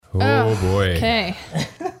Oh boy. Okay.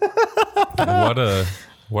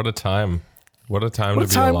 What a time. What a time to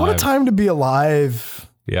be alive. What a time to be alive.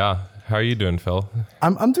 Yeah. How are you doing, Phil?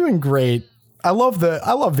 I'm doing great. I love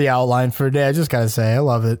the outline for today. I just gotta say, I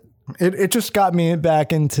love it. It just got me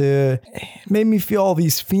back into, made me feel all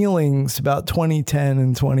these feelings about 2010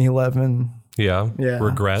 and 2011. Yeah.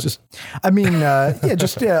 Regret. Just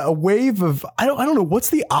a wave of, I don't know, what's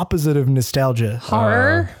the opposite of nostalgia?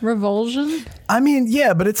 Horror? Revulsion? I mean,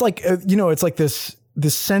 yeah, but it's like, it's like this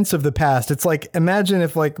sense of the past. It's like, imagine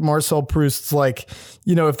if like Marcel Proust's like,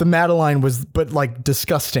 if the Madeline was, but like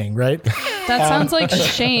disgusting, right? That sounds like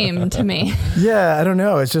shame to me. Yeah, I don't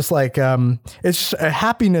know. It's just like, it's just a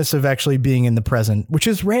happiness of actually being in the present, which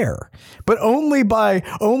is rare, but only by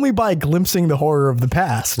glimpsing the horror of the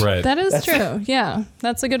past. Right. That's true. Yeah,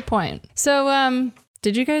 that's a good point. So,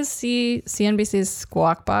 did you guys see CNBC's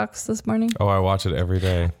Squawk Box this morning? Oh, I watch it every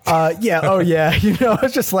day. Yeah. Oh, yeah.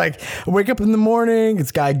 It's just like I wake up in the morning.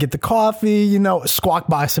 It's got to get the coffee. Squawk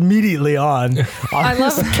Box immediately on.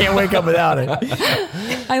 Can't wake up without it.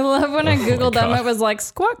 I love when I googled them. It was like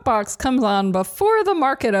Squawk Box comes on before the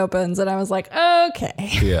market opens, and I was like, okay.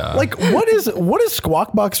 Yeah. Like, what is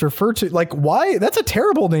Squawk Box referred to? Like, why? That's a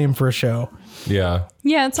terrible name for a show. Yeah.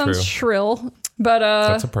 Yeah, it sounds shrill. But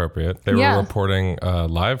that's appropriate. They were reporting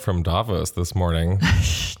live from Davos this morning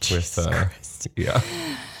with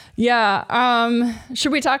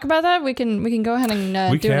should we talk about that? We can go ahead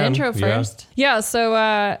and do an intro first. So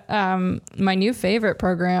my new favorite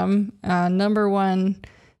program, number one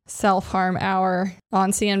self-harm hour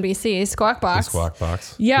on CNBC, Squawk Box. The Squawk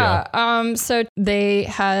Box. Yeah. So they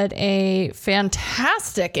had a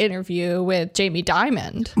fantastic interview with Jamie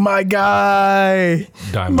Dimon. My guy.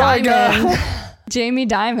 Jamie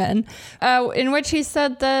Dimon, in which he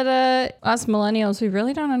said that us millennials, we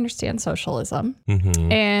really don't understand socialism.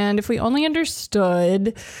 Mm-hmm. And if we only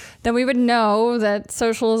understood, then we would know that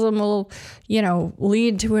socialism will,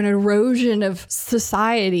 lead to an erosion of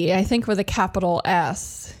society, I think with a capital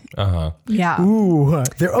S. Uh-huh. Yeah. Ooh.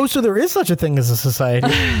 So there is such a thing as a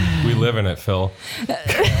society. We live in it, Phil.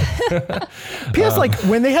 P.S. Like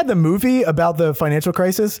when they had the movie about the financial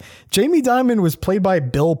crisis, Jamie Dimon was played by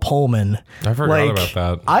Bill Pullman. I forgot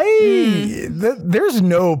about that. There's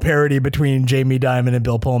no parity between Jamie Dimon and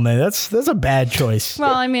Bill Pullman. That's a bad choice.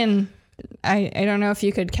 Well, I mean, I don't know if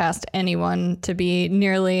you could cast anyone to be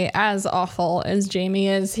nearly as awful as Jamie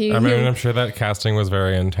is. I'm sure that casting was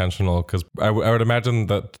very intentional because I would imagine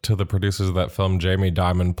that to the producers of that film, Jamie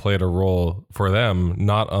Dimon played a role for them,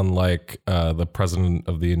 not unlike the President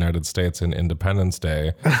of the United States in Independence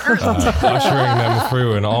Day, ushering them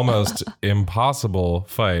through an almost impossible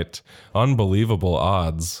fight, unbelievable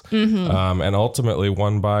odds, and ultimately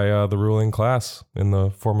won by the ruling class in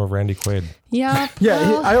the form of Randy Quaid. Yeah.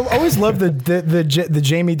 Yeah. I always love the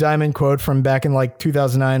Jamie Dimon quote from back in like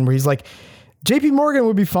 2009 where he's like, JP Morgan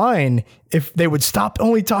would be fine if they would stop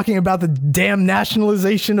only talking about the damn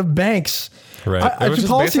nationalization of banks. Right. To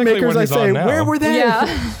policymakers, I say, where were they? Yeah.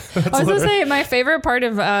 I was going to say, my favorite part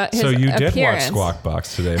of his So you appearance. did watch Squawk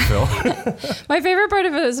Box today, Phil. My favorite part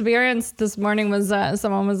of his appearance this morning was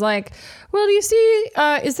someone was like, well, do you see,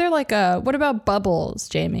 is there like what about bubbles,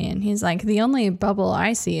 Jamie? And he's like, the only bubble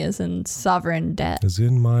I see is in sovereign debt. Is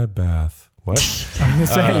in my bath. What? I'm going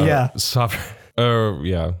to say, yeah. Sovereign. Oh,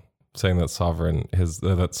 yeah. Saying that sovereign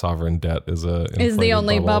debt is the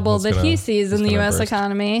only bubble that he sees in the U.S. burst.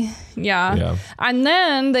 economy. Yeah. And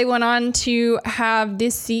then they went on to have the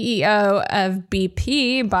CEO of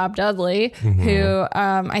BP, Bob Dudley, who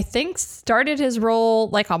I think started his role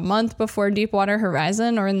like a month before Deepwater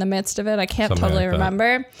Horizon or in the midst of it. I can't totally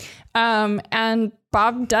remember. And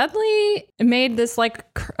Bob Dudley made this like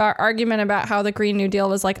argument about how the Green New Deal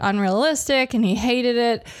was like unrealistic and he hated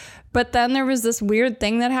it. But then there was this weird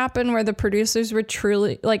thing that happened where the producers were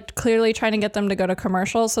clearly trying to get them to go to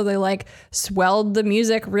commercial. So they like swelled the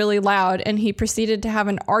music really loud and he proceeded to have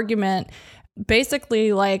an argument,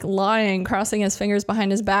 basically like lying, crossing his fingers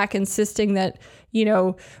behind his back, insisting that,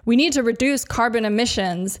 we need to reduce carbon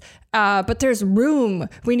emissions, but there's room.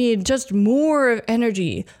 We need just more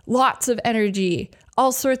energy, lots of energy,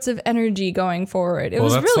 all sorts of energy going forward. It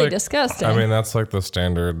was really disgusting. I mean, that's like the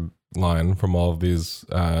standard line from all of these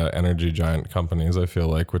energy giant companies, I feel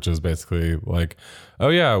like, which is basically like, oh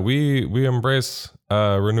yeah, we embrace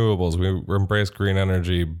renewables. We embrace green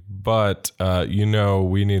energy, but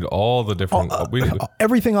we need all the different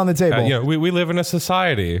everything on the table. We live in a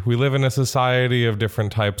society. We live in a society of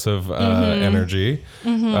different types of energy.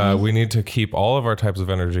 We need to keep all of our types of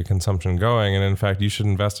energy consumption going, and in fact, we should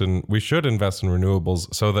invest in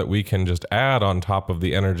renewables so that we can just add on top of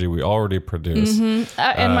the energy we already produce.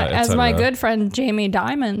 As my good friend Jamie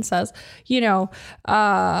Dimon says,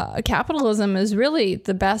 capitalism is really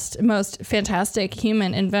the best, most fantastic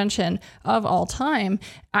human invention of all time,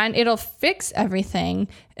 and it'll fix everything,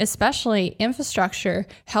 especially infrastructure,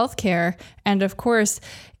 healthcare, and of course,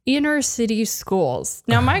 inner city schools.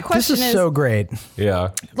 Now, my question is so great.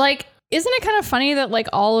 Yeah. Isn't it kind of funny that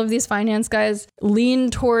all of these finance guys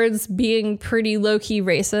lean towards being pretty low-key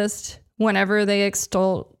racist whenever they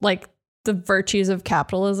extol the virtues of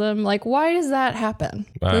capitalism? Why does that happen?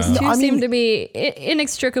 Those two seem to be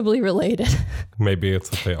inextricably related. Maybe it's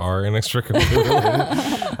that they are inextricably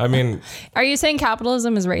related. Are you saying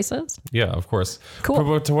capitalism is racist? Yeah, of course. Cool.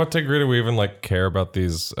 But to what degree do we even care about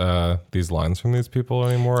these lines from these people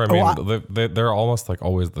anymore? They're almost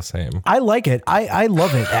always the same. I like it. I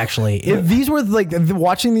love it, actually. If these were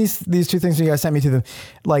watching these two things you guys sent me to them,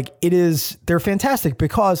 they're fantastic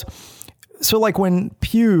because when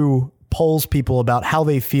Pew polls people about how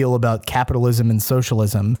they feel about capitalism and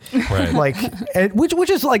socialism, right. which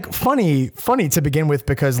is funny to begin with,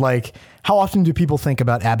 because how often do people think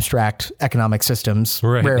about abstract economic systems?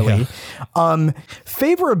 Right, rarely. Yeah.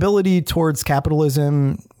 Favorability towards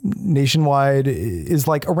capitalism nationwide is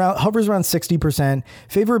hovers around 60%.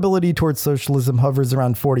 Favorability towards socialism hovers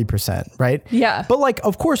around 40%, right? Yeah. But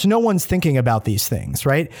of course, no one's thinking about these things,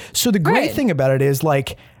 right? So the great thing about it is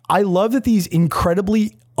I love that these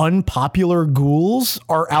incredibly unpopular ghouls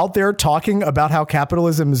are out there talking about how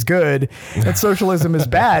capitalism is good and socialism is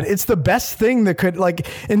bad. It's the best thing that could,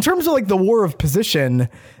 in terms of the war of position,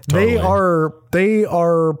 totally. they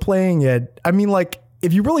are playing it.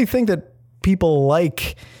 If you really think that people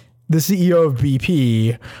like the CEO of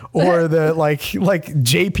BP or the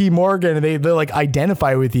JP Morgan, they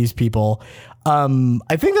identify with these people.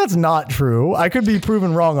 I think that's not true. I could be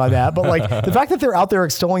proven wrong on that, but the fact that they're out there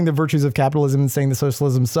extolling the virtues of capitalism and saying that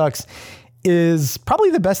socialism sucks is probably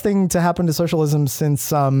the best thing to happen to socialism since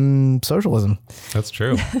socialism. That's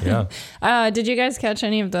true. Yeah. Did you guys catch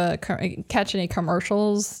any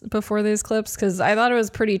commercials before these clips? Because I thought it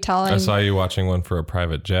was pretty telling. I saw you watching one for a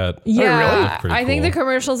private jet. Yeah, really? I think the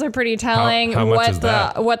commercials are pretty telling. How much is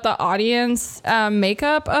that? What the audience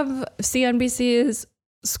makeup of CNBC's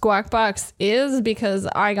Squawk Box is, because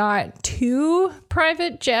I got 2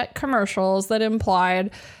 private jet commercials that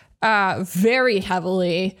implied very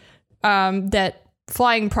heavily that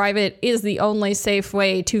flying private is the only safe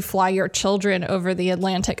way to fly your children over the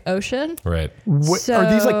Atlantic Ocean. Right.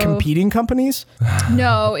 Are these competing companies?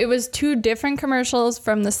 No, it was 2 different commercials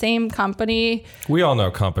from the same company. We all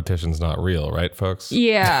know competition's not real, right, folks?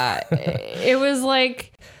 Yeah. It was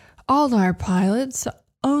all our pilots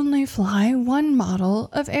only fly one model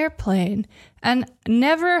of airplane and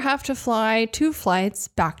never have to fly 2 flights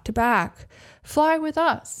back to back. Fly with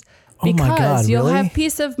us. Because you'll have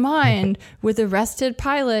peace of mind with a rested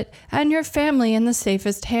pilot and your family in the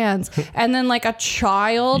safest hands. And then a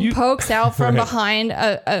child pokes out from behind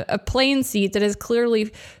a plane seat that is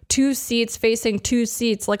clearly 2 seats facing 2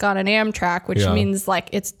 seats, on an Amtrak, which means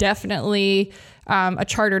it's definitely a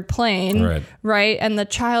chartered plane, right? And the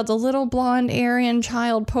child, a little blonde Aryan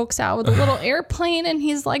child, pokes out with a little airplane, and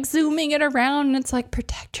he's zooming it around, and it's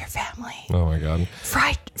protect your family. Oh my God.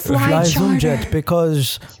 Fly charter. Zoomjet,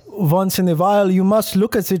 because once in a while you must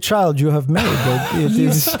look at the child you have made. It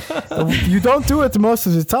is you don't do it most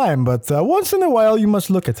of the time, but once in a while you must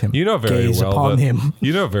look at him. You know very gaze well upon that, him.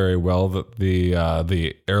 You know very well that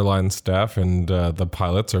the airline staff and the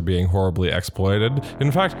pilots are being horribly exploited.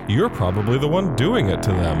 In fact, you're probably the one doing it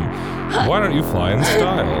to them. Why don't you fly in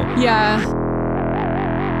style? Yeah.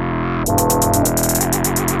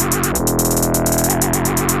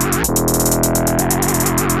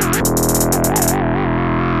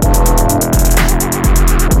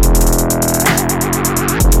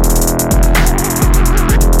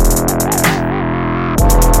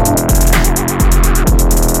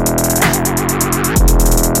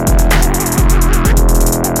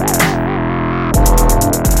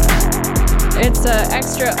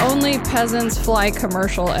 Only peasants fly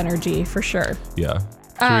commercial energy for sure. Yeah.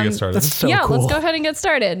 Should we get started? That's so cool. Let's go ahead and get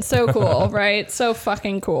started. So cool, right? So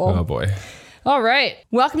fucking cool. Oh boy. All right.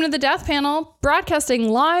 Welcome to the Death Panel, broadcasting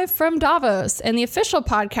live from Davos and the official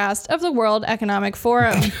podcast of the World Economic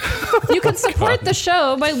Forum. You can support the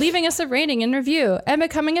show by leaving us a rating and review and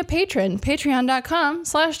becoming a patron,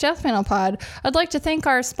 patreon.com/deathpanelpod. I'd like to thank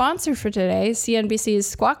our sponsor for today, CNBC's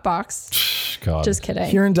Squawk Box. God. Just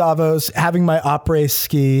kidding. Here in Davos, having my après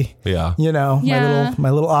ski. Yeah. You know,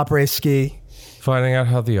 my little après ski. Finding out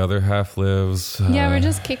how the other half lives. We're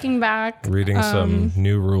just kicking back. Reading some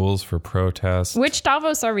new rules for protests. Which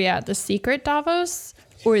Davos are we at? The secret Davos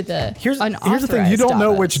or the Here's the unauthorized thing. You don't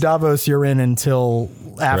know Davos? which Davos you're in until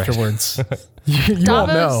afterwards. You won't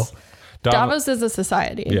know. Davos is a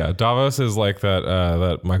society. Yeah, Davos is like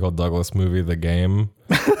that Michael Douglas movie, The Game.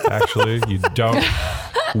 Actually, you don't.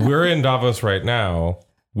 We're in Davos right now.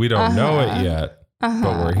 We don't know it yet, but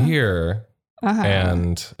we're here.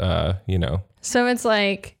 And, you know. So it's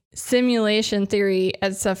like simulation theory,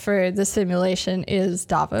 except for the simulation is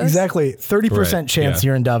Davos. Exactly. 30% chance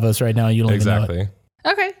you're in Davos right now. You don't even know it.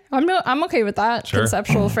 Okay. I'm okay with that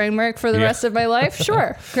conceptual framework for the rest of my life.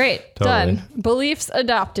 Sure. Great. Totally. Done. Beliefs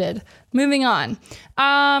adopted. Moving on.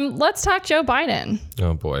 Let's talk Joe Biden.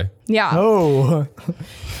 Oh, boy. Yeah. Oh.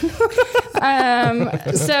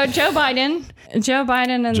 So Joe Biden and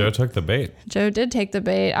Joe took the bait. Joe did take the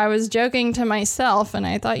bait. I was joking to myself, and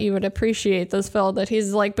I thought you would appreciate this, Phil, that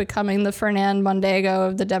he's like becoming the Fernand Mondego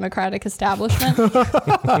of the Democratic establishment.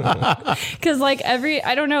 Because like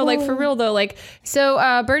I don't know, like for real though, like,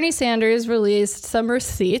 so Bernie Sanders released some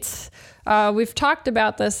receipts. We've talked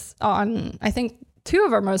about this on, I think, 2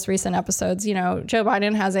 of our most recent episodes. You know, Joe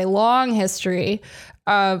Biden has a long history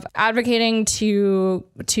of advocating to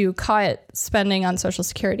cut spending on Social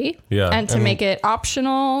Security and to make it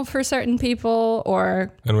optional for certain people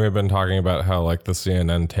and we've been talking about how like the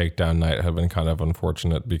CNN takedown night had been kind of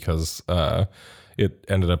unfortunate because it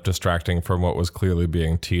ended up distracting from what was clearly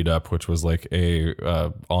being teed up, which was like a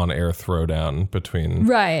on-air throwdown between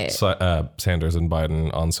Sanders and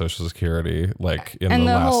Biden on Social Security, like in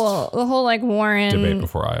the whole like Warren debate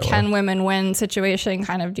before Iowa. Can women win situation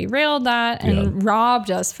kind of derailed that and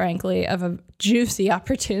robbed us, frankly, of a juicy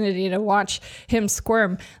opportunity to watch him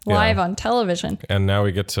squirm live on television. And now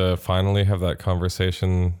we get to finally have that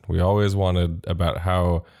conversation we always wanted about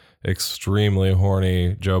how extremely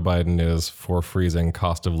horny Joe Biden is for freezing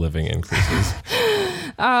cost of living increases.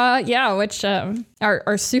 Which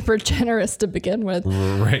are super generous to begin with.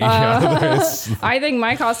 Right. I think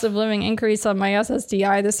my cost of living increase on my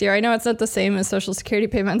SSDI this year, I know it's not the same as Social Security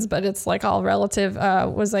payments, but it's like all relative,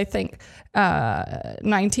 was I think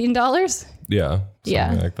 $19. Yeah.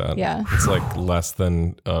 Something like that. Yeah. It's like less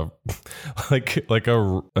than like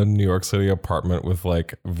a New York City apartment with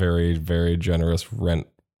like very, very generous rent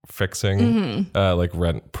fixing, like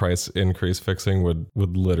rent price increase fixing would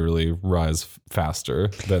literally rise faster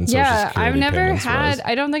than Social Security payments rise.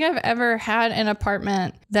 I don't think I've ever had an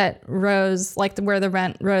apartment that rose like where the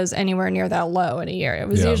rent rose anywhere near that low in a year. It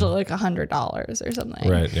was usually like $100 or something.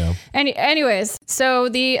 Right. Yeah. Anyways, so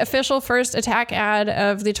the official first attack ad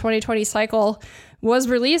of the 2020 cycle was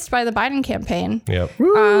released by the Biden campaign. Yep.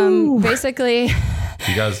 Basically,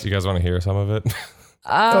 you guys want to hear some of it?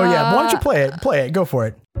 Oh yeah, why don't you play it? Play it. Go for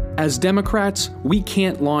it. As Democrats, we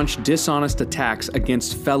can't launch dishonest attacks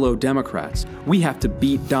against fellow Democrats. We have to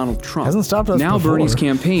beat Donald Trump. Hasn't stopped us now before. Bernie's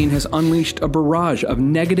campaign has unleashed a barrage of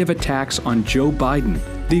negative attacks on Joe Biden.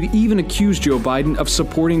 They've even accused Joe Biden of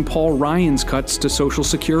supporting Paul Ryan's cuts to Social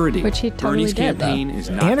Security. Which he totally Bernie's did, campaign is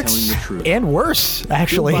not telling the truth. And worse,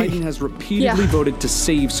 actually. Joe Biden has repeatedly voted to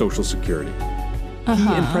save Social Security. He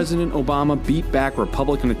and President Obama beat back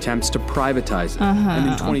Republican attempts to privatize it. And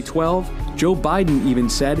in 2012, Joe Biden even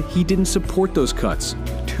said he didn't support those cuts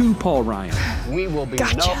to Paul Ryan. We will be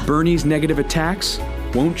Bernie's negative attacks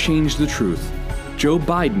won't change the truth. Joe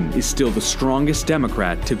Biden is still the strongest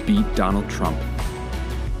Democrat to beat Donald Trump.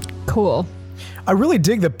 Cool. I really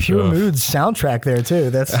dig the Pure Moods soundtrack there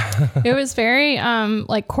too. It was very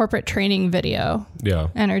like corporate training video. Yeah.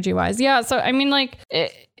 Energy wise. Yeah. So I mean, like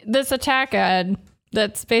this attack ad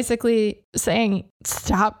that's basically saying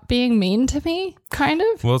stop being mean to me, kind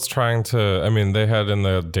of. Well, it's trying to, I mean, they had in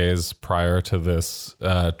the days prior to this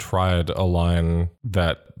tried a line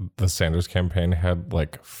that the Sanders campaign had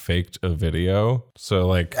like faked a video. So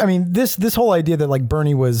like, I mean, this whole idea that like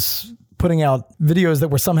Bernie was putting out videos that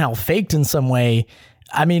were somehow faked in some way.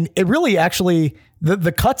 I mean, it really actually,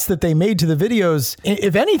 the cuts that they made to the videos,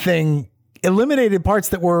 if anything, eliminated parts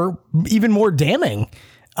that were even more damning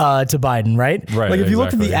to Biden, right? Right. Like if you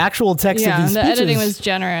look at the actual text of these speeches, the editing was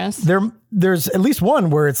generous. there's at least one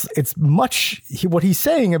where it's much what he's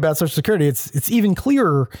saying about Social Security. It's even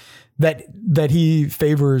clearer that he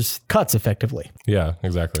favors cuts effectively. Yeah,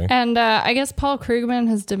 exactly. And I guess Paul Krugman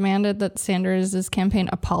has demanded that Sanders' campaign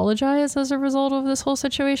apologize as a result of this whole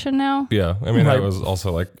situation now. Yeah, I mean, that was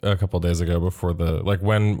also like a couple of days ago before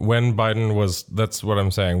when Biden was, that's what I'm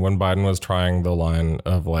saying, when Biden was trying the line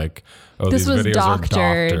of like, oh, this these videos doctored.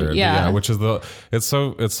 are doctored. Yeah, which is it's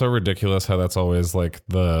so ridiculous how that's always like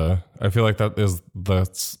I feel like that's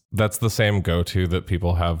the same go-to that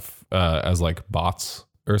people have as like bots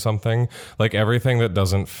or something. Like everything that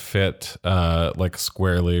doesn't fit like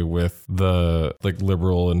squarely with the like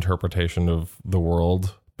liberal interpretation of the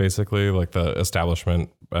world, basically like the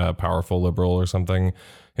establishment powerful liberal or something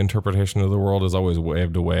interpretation of the world is always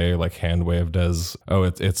waved away, like hand waved as, oh,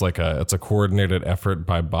 it's like it's a coordinated effort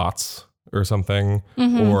by bots or something,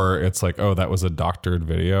 or it's like, oh, that was a doctored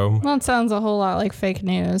video. Well, it sounds a whole lot like fake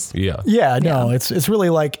news. Yeah, no, it's really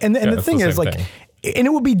like, and the thing is like, and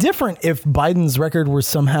it would be different if Biden's record were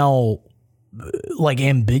somehow like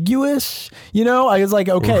ambiguous, you know? I was like,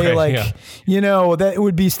 okay, you know, that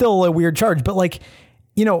would be still a weird charge, but like,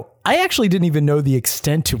 you know, I actually didn't even know the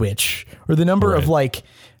extent to which, or the number of like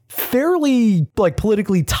fairly like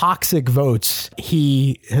politically toxic votes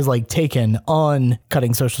he has like taken on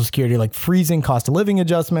cutting Social Security, like freezing cost of living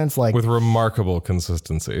adjustments, like with remarkable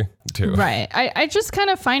consistency too. Right. I just kind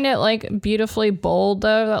of find it like beautifully bold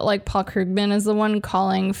though that like Paul Krugman is the one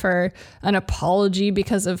calling for an apology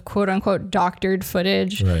because of quote unquote doctored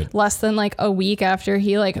footage less than like a week after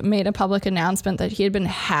he like made a public announcement that he had been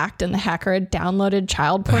hacked and the hacker had downloaded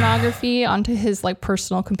child pornography onto his like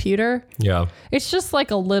personal computer. Yeah. It's just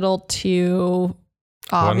like a little too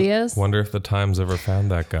obvious. Wonder if the Times ever found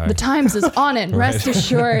that guy. The Times is on it. Rest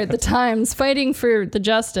assured, the Times fighting for the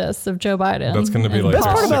justice of Joe Biden. That's going to be like their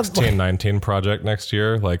 1619 project next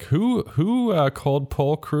year. Like who called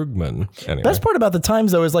Paul Krugman? Anyway. Best part about the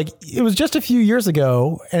Times though is like it was just a few years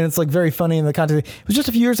ago, and it's like very funny in the context. It was just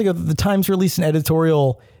a few years ago that the Times released an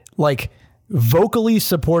editorial like vocally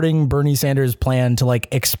supporting Bernie Sanders' plan to like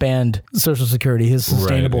expand Social Security, his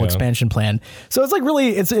sustainable expansion plan. So it's like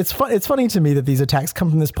really, it's funny to me that these attacks come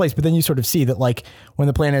from this place, but then you sort of see that like when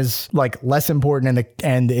the plan is like less important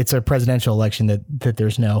and it's a presidential election that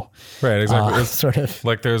there's no exactly. It's sort of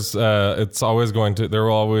like there's it's always there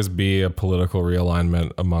will always be a political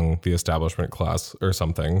realignment among the establishment class or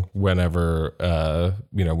something whenever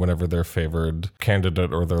whenever their favored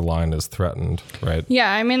candidate or their line is threatened, right?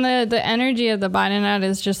 Yeah, I mean the energy of the Biden ad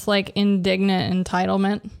is just like indignant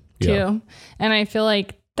entitlement too, and I feel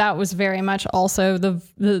like that was very much also the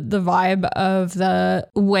vibe of the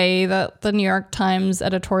way that the New York Times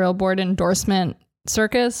editorial board endorsement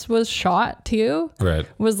circus was shot too. Right.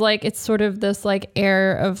 Was like, it's sort of this like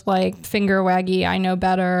air of like finger waggy, I know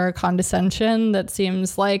better condescension that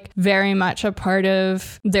seems like very much a part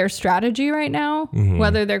of their strategy right now,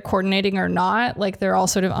 whether they're coordinating or not. Like they're all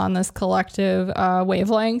sort of on this collective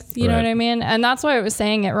wavelength, you know what I mean? And that's why I was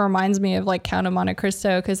saying it reminds me of like Count of Monte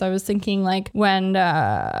Cristo, because I was thinking like when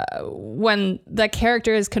the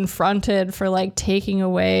character is confronted for like taking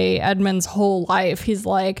away Edmund's whole life, he's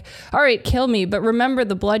like, all right, kill me, but remember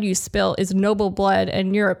the blood you spill is noble blood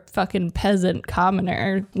and you're a fucking peasant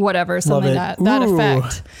commoner, whatever, something that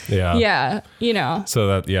effect. Yeah, you know.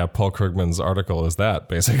 So that Paul Krugman's article is that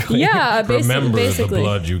basically. Yeah, remember basically. The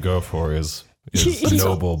blood you go for is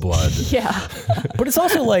noble blood. Yeah. But it's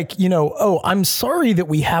also like, you know, oh, I'm sorry that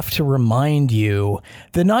we have to remind you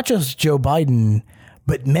that not just Joe Biden,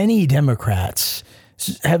 but many Democrats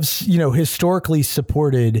have, you know, historically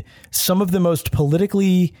supported some of the most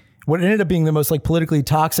what ended up being the most like politically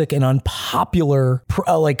toxic and unpopular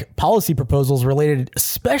like policy proposals related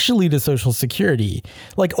especially to Social Security.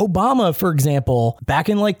 Like Obama, for example, back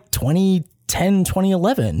in like 2010,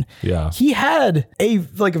 2011, he had a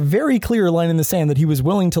like very clear line in the sand that he was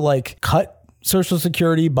willing to like cut Social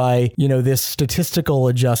Security by, you know, this statistical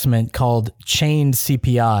adjustment called chained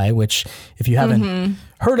CPI, which if you haven't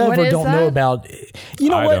heard of or don't know about, you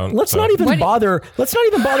know what? Let's not even bother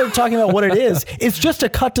talking about what it is. It's just a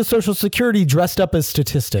cut to Social Security dressed up as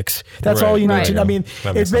statistics. That's all you need to know. I mean,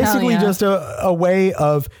 it's basically just a way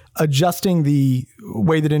of adjusting the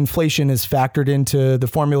way that inflation is factored into the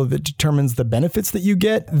formula that determines the benefits that you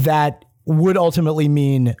get that would ultimately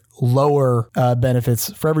mean lower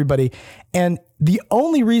benefits for everybody. And the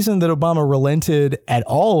only reason that Obama relented at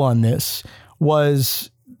all on this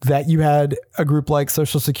was that you had a group like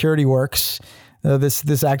Social Security Works this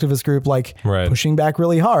activist group, like pushing back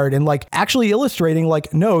really hard and like actually illustrating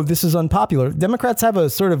like, no, this is unpopular. Democrats have a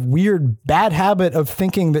sort of weird bad habit of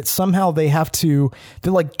thinking that somehow they have to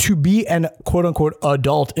be an quote unquote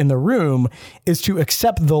adult in the room is to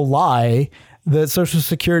accept the lie that Social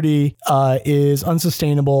Security is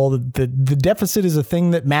unsustainable. The deficit is a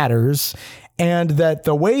thing that matters. And that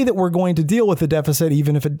the way that we're going to deal with the deficit,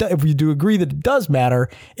 even if we do agree that it does matter,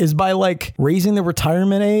 is by like raising the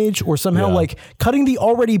retirement age or somehow like cutting the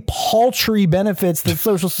already paltry benefits that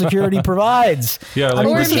Social Security provides. Yeah, like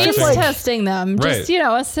or means testing them. Just,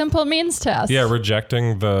 a simple means test. Yeah,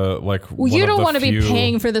 rejecting the like. Well, you don't want to be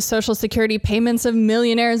paying for the Social Security payments of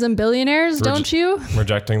millionaires and billionaires, don't you?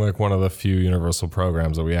 Rejecting like one of the few universal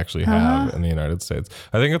programs that we actually have in the United States.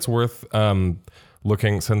 I think it's worth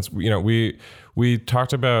looking, since we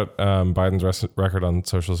talked about Biden's record on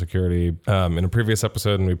Social Security in a previous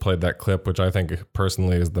episode, and we played that clip, which I think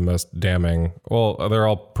personally is the most damning. Well, they're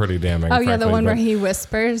all pretty damning. Oh, frankly, the one where he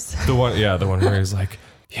whispers. The one where he's like,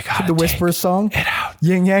 "You got the whisper song." It out.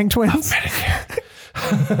 Yin Yang Twins.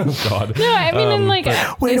 Oh, God. No, I mean, in like,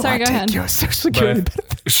 wait, sorry, go ahead. Your Social Security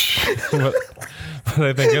benefits. But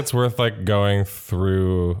I think it's worth like going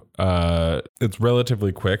through. It's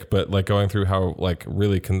relatively quick, but like going through how like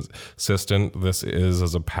really consistent this is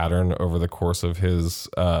as a pattern over the course of his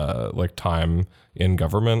like time in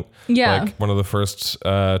government. Yeah, like one of the first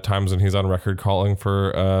times when he's on record calling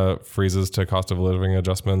for freezes to cost of living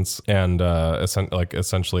adjustments and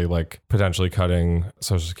essentially like potentially cutting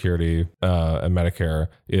Social Security and Medicare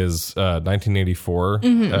is 1984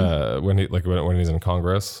 when he's in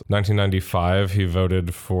Congress. 1995 he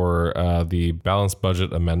voted for the balanced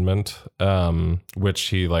budget amendment, which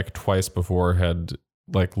he like twice before had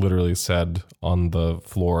like literally said on the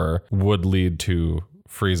floor would lead to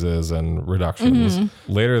freezes and reductions.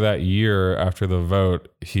 Later that year, after the vote,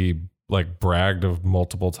 he like bragged of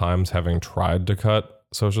multiple times having tried to cut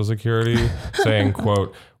Social Security, saying,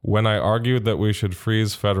 quote, "When I argued that we should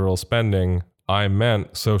freeze federal spending, I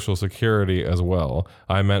meant Social Security as well.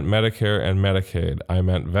 I meant Medicare and Medicaid. I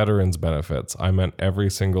meant veterans benefits. I meant every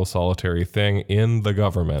single solitary thing in the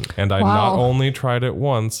government. And I not only tried it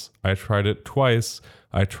once, I tried it twice.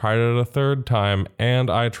 I tried it a third time, and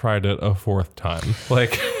I tried it a fourth time."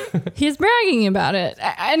 Like he's bragging about it.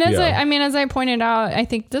 And as I pointed out, I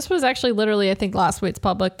think this was actually literally, last week's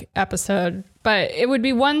public episode, but it would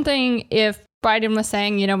be one thing if Biden was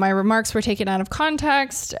saying, my remarks were taken out of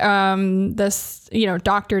context. This,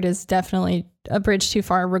 doctored is definitely a bridge too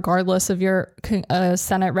far, regardless of your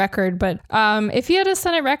Senate record. But if you had a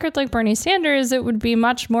Senate record like Bernie Sanders, it would be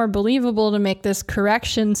much more believable to make this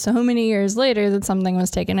correction so many years later that something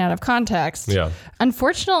was taken out of context. Yeah.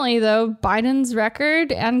 Unfortunately, though, Biden's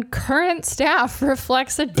record and current staff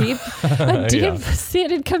reflects a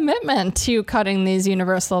deep-seated commitment to cutting these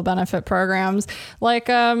universal benefit programs.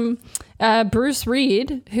 Like Bruce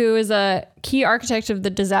Reed, who is a key architect of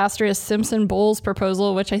the disastrous Simpson-Bowles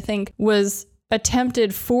proposal, which I think was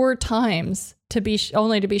attempted 4 times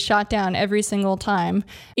only to be shot down every single time,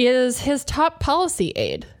 is his top policy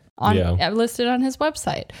aide listed on his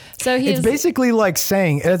website. So it's basically like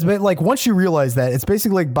saying, it's like once you realize that, it's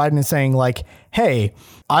basically like Biden is saying like, hey,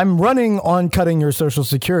 I'm running on cutting your Social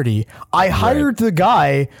Security. I hired the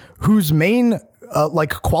guy whose main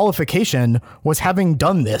qualification was having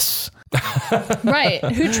done this. Right.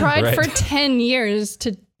 Who tried for 10 years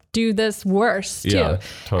to do this worse too. Yeah,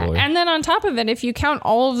 totally. And then on top of it, if you count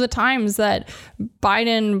all of the times that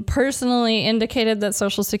Biden personally indicated that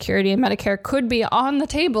Social Security and Medicare could be on the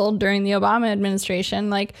table during the Obama administration,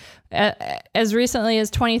 like as recently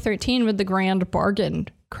as 2013 with the grand bargain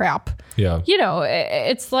crap. Yeah.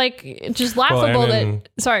 It's like just laughable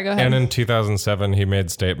sorry, go ahead. And in 2007, he made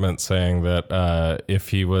statements saying that if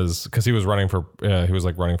he was running for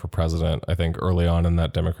president, I think early on in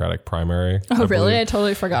that Democratic primary. Oh, really? I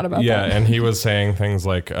totally forgot about that. Yeah. And he was saying things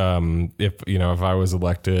like, if I was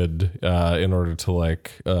elected in order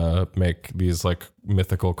to make these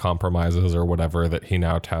mythical compromises or whatever that he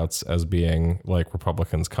now touts as being like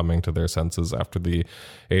Republicans coming to their senses after the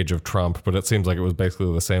age of Trump. But it seems like it was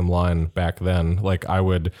basically the same line back then.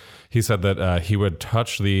 He said that he would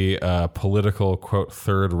touch the political quote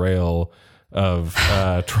third rail of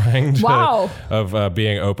trying to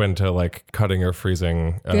being open to cutting or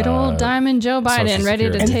freezing. Good old Diamond Joe Biden, ready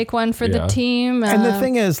to take one for the team. And the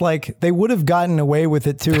thing is, they would have gotten away with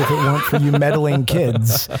it too if it weren't for you meddling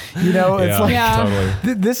kids.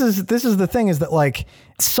 Totally. This is the thing is that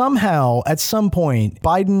somehow at some point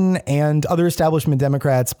Biden and other establishment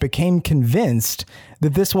Democrats became convinced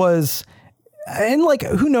that this was and like,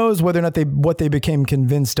 who knows whether or not what they became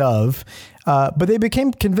convinced of, but they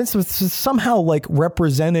became convinced of somehow like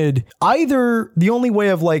represented either the only way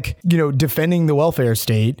of like, defending the welfare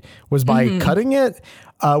state was by cutting it,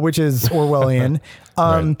 which is Orwellian,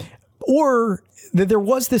 right. Or that there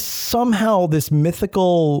was this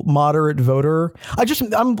mythical moderate voter. I've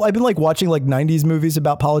been like watching like 90s movies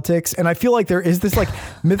about politics, and I feel like there is this like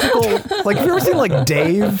mythical, like, have you ever seen like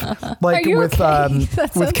Dave, like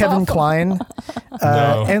with Kevin Kline?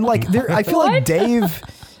 No. And like I feel like Dave,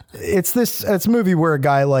 it's a movie where a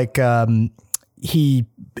guy like, he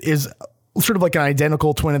is sort of like an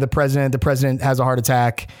identical twin of the president. The president has a heart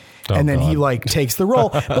attack. And then he like takes the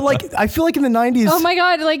role. But like, I feel like in the 90s. Oh my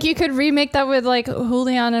God. Like you could remake that with like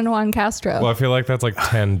Julian and Juan Castro. Well, I feel like that's like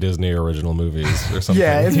 10 Disney original movies or something.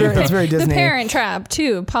 Yeah, it's very Disney. The Parent Trap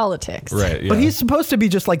too, politics. Right. Yeah. But he's supposed to be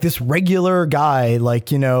just like this regular guy, like,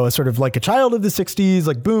 sort of like a child of the 60s,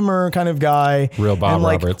 like boomer kind of guy. Real Bob and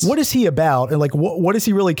like, Roberts. What is he about? And like, what does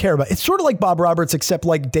he really care about? It's sort of like Bob Roberts, except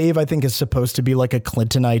like Dave, I think, is supposed to be like a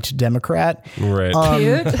Clintonite Democrat. Right.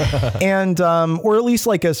 Cute. And, or at least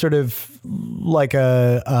like a sort of like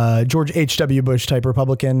a George H.W. Bush type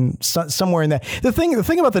Republican, somewhere in that. The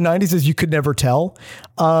thing about the 90s is you could never tell.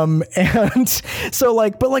 And so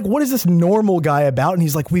like, but like, what is this normal guy about? And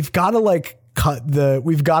he's like, we've got to cut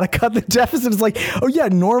the deficit. It's like, oh yeah,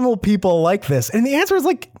 normal people like this. And the answer is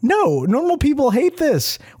like, no, normal people hate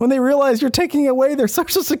this when they realize you're taking away their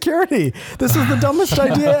Social Security. This is the dumbest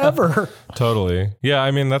idea ever. Totally. Yeah.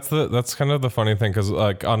 I mean, that's kind of the funny thing. Cause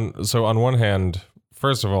like on one hand,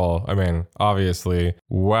 first of all, I mean, obviously,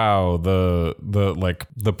 wow,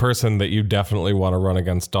 the person that you definitely want to run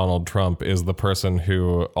against Donald Trump is the person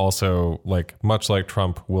who also, like, much like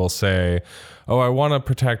Trump, will say, oh, I want to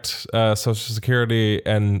protect Social Security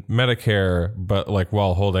and Medicare, but like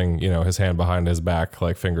while holding, his hand behind his back,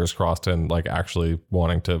 like fingers crossed, and like actually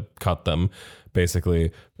wanting to cut them,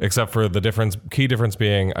 basically. Except for the key difference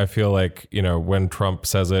being, I feel like, when Trump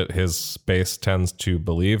says it, his base tends to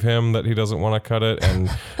believe him that he doesn't want to cut it. And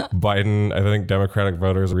Biden, I think Democratic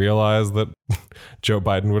voters realize that Joe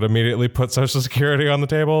Biden would immediately put Social Security on the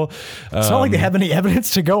table. It's not like they have any evidence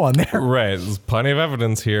to go on there. Right. There's plenty of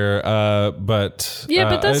evidence here. But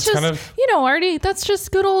that's just, kind of, Artie, that's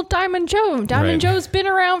just good old Diamond Joe. Diamond Joe's been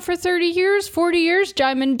around for 30 years, 40 years.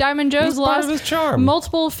 Diamond Joe's lost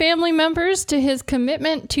multiple family members to his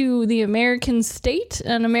commitment to the American state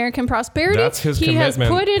and American prosperity. That's his commitment. He has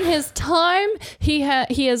put in his time. He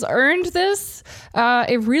has earned this.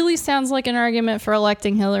 It really sounds like an argument for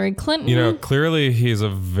electing Hillary Clinton. Clearly he's a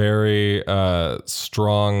very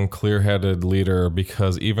strong, clear-headed leader,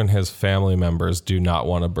 because even his family members do not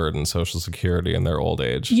want to burden Social Security in their old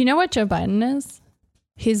age. You know what Joe Biden is?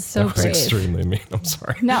 He's so brave. Extremely mean. I'm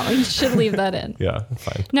sorry. No, you should leave that in. Yeah,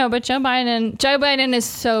 fine. No, but Joe Biden is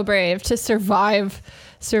so brave to survive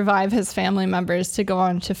his family members to go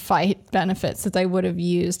on to fight benefits that they would have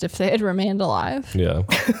used if they had remained alive. Yeah.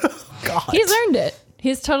 God. He's earned it.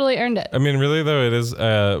 He's totally earned it. I mean, really, though, it is.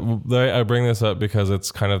 I bring this up because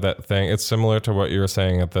it's kind of that thing. It's similar to what you were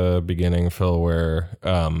saying at the beginning, Phil, where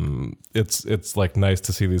it's like nice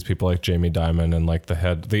to see these people like Jamie Dimon and like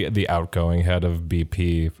the outgoing head of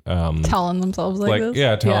BP telling themselves like this.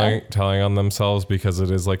 Yeah, telling on themselves, because it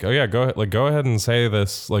is like, oh yeah, go ahead and say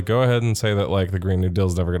this. Like, go ahead and say that like the Green New Deal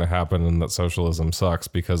is never going to happen and that socialism sucks,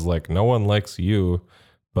 because like no one likes you,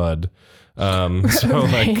 bud. So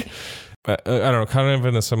like. I don't know, kind of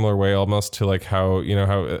in a similar way almost to like how,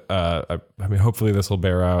 I mean, hopefully this will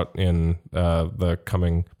bear out in the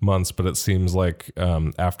coming months, but it seems like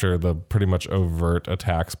after the pretty much overt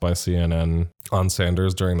attacks by CNN on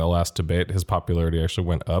Sanders during the last debate, his popularity actually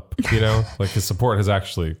went up, like his support has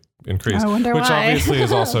actually increased, I wonder which why. obviously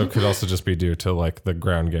could also just be due to like the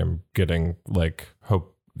ground game getting like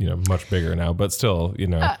much bigger now, but still,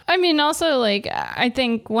 I mean, also like, I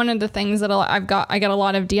think one of the things that I get a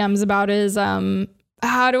lot of DMs about is,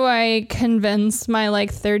 how do I convince my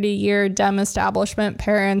like 30-year Dem establishment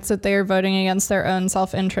parents that they are voting against their own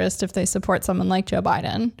self-interest if they support someone like Joe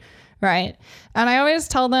Biden? Right. And I always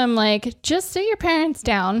tell them, like, just sit your parents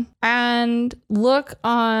down and look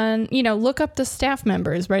up the staff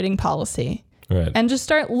members writing policy, right, and just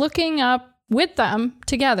start looking up with them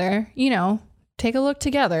together, take a look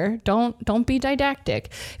together. Don't be didactic.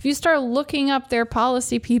 If you start looking up their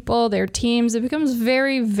policy people, their teams, it becomes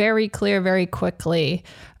very, very clear very quickly,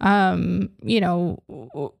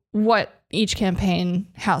 what each campaign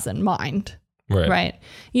has in mind. Right.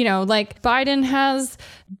 Like Biden has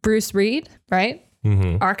Bruce Reed, right?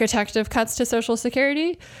 Mm-hmm. Architect of cuts to Social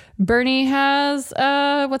Security. Bernie has,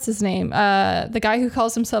 what's his name? The guy who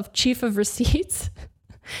calls himself Chief of Receipts.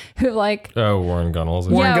 who like... Oh, Warren Gunnels.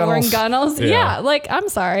 Warren Gunnels. Yeah. Like, I'm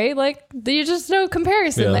sorry. Like, there's just no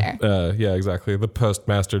comparison there. Yeah, exactly. The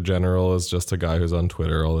Postmaster General is just a guy who's on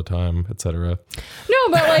Twitter all the time, etc. No,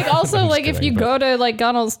 but like also like if you go to like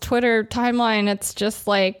Gunnels' Twitter timeline, it's just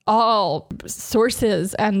like all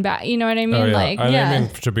sources and you know what I mean? Oh, yeah. Like, I mean,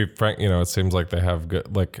 to be frank, you know, it seems like they have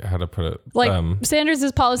good, like, how to put it? Like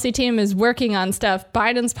Sanders' policy team is working on stuff.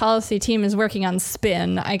 Biden's policy team is working on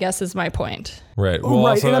spin, I guess is my point. Right. Well,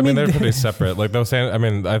 right. Also, I mean, they're pretty separate. Like those, I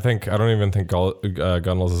mean, I don't even think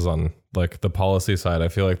Gunnels is on like the policy side. I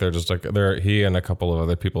feel like they're just like he and a couple of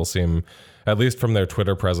other people seem, at least from their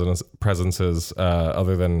Twitter presences,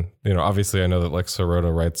 other than, you know, obviously I know that like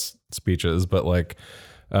Sirota writes speeches, but like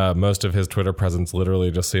most of his Twitter presence literally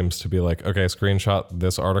just seems to be like, okay, screenshot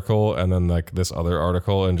this article and then like this other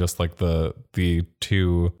article, and just like the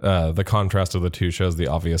contrast of the two shows the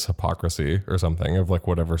obvious hypocrisy or something of like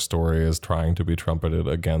whatever story is trying to be trumpeted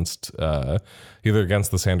against either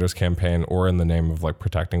against the Sanders campaign or in the name of like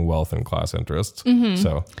protecting wealth and class interests. Mm-hmm.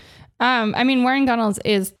 So I mean, Warren Gunnels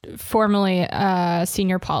is formerly a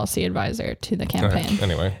senior policy advisor to the campaign.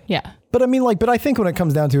 Anyway. Yeah. But I mean, like, but I think when it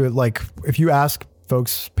comes down to it, like, if you ask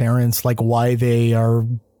folks, parents, like why they are,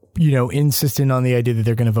 you know, insistent on the idea that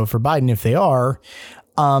they're going to vote for Biden if they are,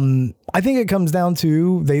 I think it comes down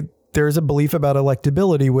to there's a belief about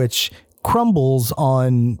electability, which crumbles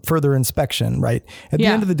on further inspection, right? At the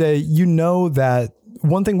end of the day, you know that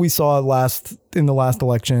one thing we saw in the last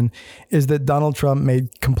election is that Donald Trump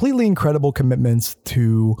made completely incredible commitments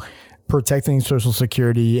to protecting Social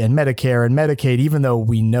Security and Medicare and Medicaid, even though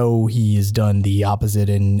we know he has done the opposite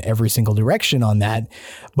in every single direction on that.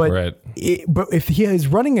 But, right. But if he is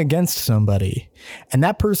running against somebody and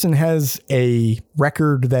that person has a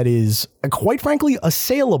record that is quite frankly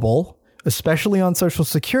assailable, especially on Social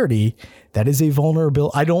Security, that is a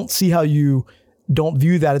vulnerability. I don't see how you don't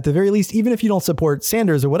view that at the very least, even if you don't support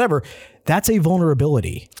Sanders or whatever. That's a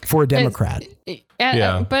vulnerability for a Democrat.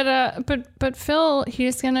 But Phil,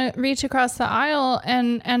 he's going to reach across the aisle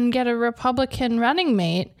and get a Republican running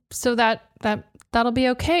mate, so that'll be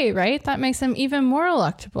okay, right? That makes him even more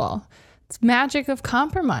electable. It's magic of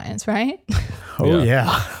compromise, right? Oh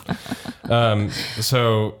yeah.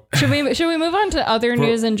 So should we move on to other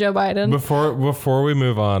news in Joe Biden? Before we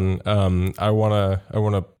move on, I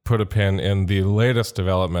wanna put a pin in the latest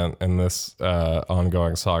development in this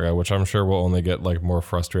ongoing saga, which I'm sure will only get like more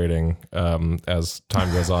frustrating as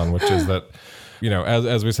time goes on, which is that, you know,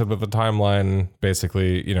 as we said with the timeline,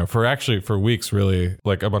 basically, you know, for weeks, really,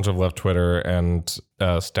 like a bunch of left Twitter and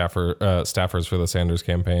staffers for the Sanders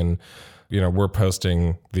campaign, you know, we're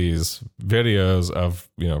posting these videos of,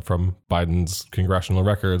 you know, from Biden's congressional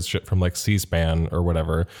records, shit from like C-SPAN or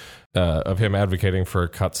whatever, of him advocating for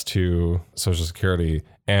cuts to Social Security.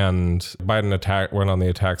 And Biden went on the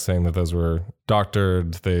attack saying that those were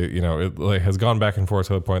doctored. They, you know, it like has gone back and forth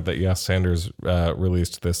to the point that yes, Sanders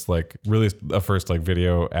released a first like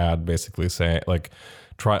video ad basically saying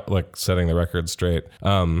setting the record straight.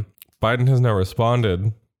 Biden has now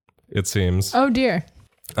responded, it seems. Oh dear.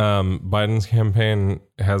 Biden's campaign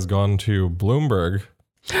has gone to Bloomberg,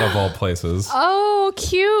 of all places. Oh,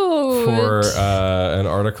 cute. For an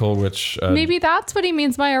article which... maybe that's what he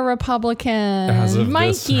means by a Republican.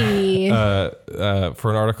 Mikey. For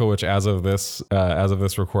an article which, as of this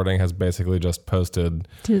recording, has basically just posted...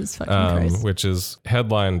 Jesus fucking Christ. Which is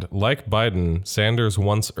headlined, "Like Biden, Sanders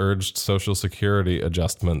once urged Social Security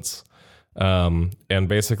adjustments." And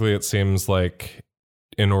basically it seems like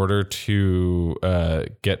in order to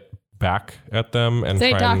get back at them and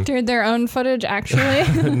they doctored their own footage, actually.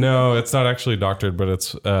 No, it's not actually doctored, but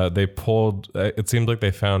it's they pulled, it seems like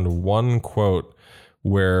they found one quote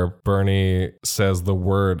where Bernie says the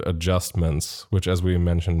word adjustments, which, as we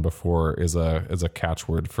mentioned before, is a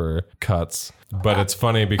catchword for cuts. But it's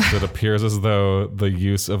funny because it appears as though the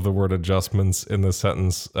use of the word adjustments in the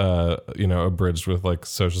sentence, abridged with like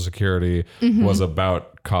Social Security, was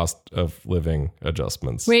about cost of living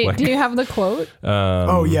adjustments. Wait, do you have the quote?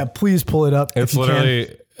 Oh yeah, please pull it up. It's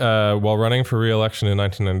literally, while running for re-election in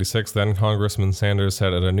 1996, then Congressman Sanders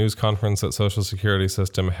said at a news conference that Social Security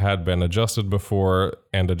system had been adjusted before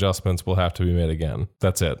and adjustments will have to be made again.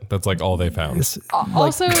 That's it. That's like all they found.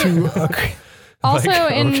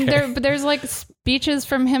 There's like speeches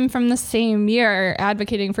from him from the same year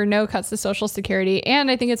advocating for no cuts to Social Security. And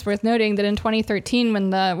I think it's worth noting that in 2013, when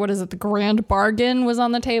the grand bargain was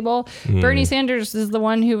on the table, Bernie Sanders is the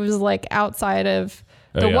one who was like outside of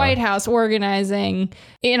the White House organizing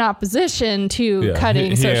in opposition to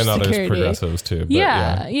cutting Social Security. He and others progressives too.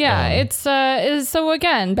 But It's so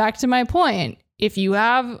again, back to my point. If you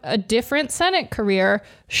have a different Senate career,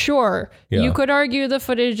 sure, you could argue the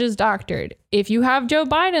footage is doctored. If you have Joe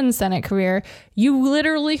Biden's Senate career, you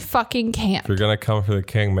literally fucking can't. If you're going to come for the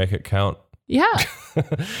king, make it count. Yeah.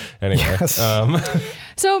 Anyway. Yes.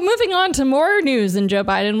 So moving on to more news in Joe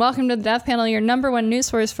Biden. Welcome to the Death Panel, your number one news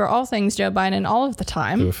source for all things Joe Biden all of the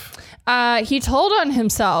time. Oof. He told on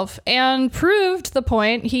himself and proved the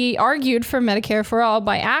point. He argued for Medicare for All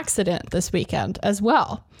by accident this weekend as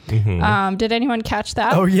well. Mm-hmm. Did anyone catch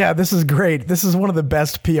that? Oh yeah, this is great. This is one of the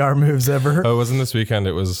best PR moves ever. Oh, it wasn't this weekend.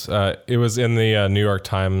 It was in the New York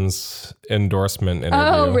Times endorsement interview.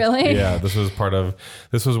 Oh, really? Yeah, this was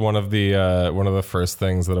one of the first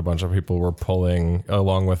things that a bunch of people were pulling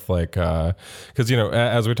along with, like, because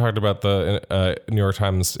as we talked about the New York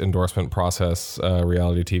Times endorsement process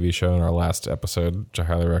reality TV show in our last episode, which I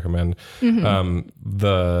highly recommend. Mm-hmm.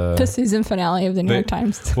 The season finale of the New York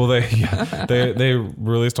Times. Well, they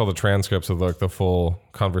released all the transcripts of like the full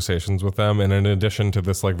conversations with them, and in addition to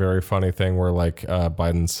this like very funny thing where like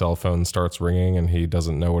Biden's cell phone starts ringing and he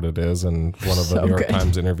doesn't know what it is, and one of the New York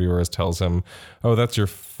Times interviewers tells him, "Oh, that's your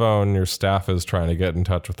phone. Your staff is trying to get in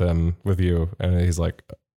touch with you," and he's like,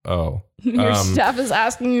 "Oh." Your staff is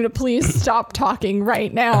asking you to please stop talking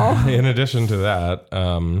right now. In addition to that,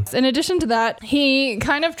 he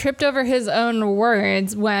kind of tripped over his own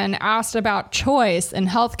words when asked about choice in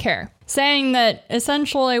healthcare, saying that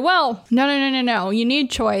essentially, well, no, you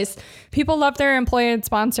need choice. People love their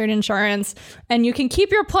employer-sponsored insurance, and you can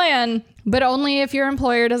keep your plan, but only if your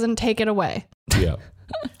employer doesn't take it away. Yeah.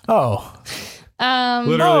 Oh.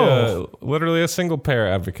 Literally a single payer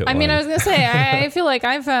advocate. I mean, I was gonna say, I feel like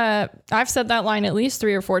I've said that line at least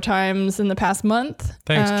 3 or 4 times in the past month.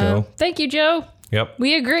 Thanks, Joe. Thank you, Joe. Yep.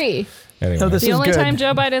 We agree. Anyway. No, this the is only good. time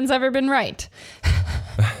Joe Biden's ever been right.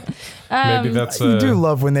 Maybe that's you do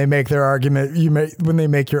love when they make their argument. When they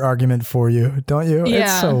make your argument for you, don't you?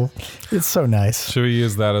 Yeah. It's so nice. Should we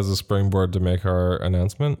use that as a springboard to make our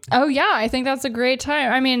announcement? Oh yeah, I think that's a great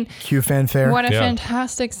time. I mean, Cue fanfare. What a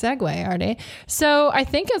fantastic segue, Artie. So I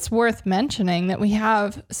think it's worth mentioning that we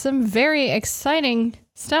have some very exciting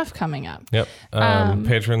stuff coming up. Yep.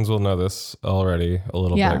 Patrons will know this already a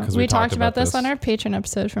little bit because we talked about this on our Patreon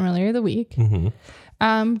episode from earlier the week. Mm-hmm.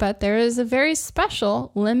 But there is a very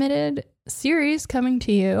special limited series coming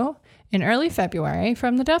to you in early February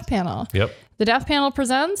from the Death Panel. Yep. The Death Panel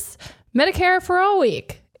presents Medicare for All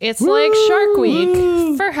Week. It's like Shark Week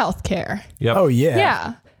for healthcare. Yep. Oh, yeah.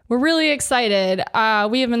 Yeah. We're really excited.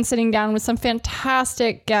 We have been sitting down with some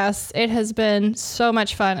fantastic guests. It has been so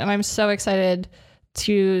much fun, and I'm so excited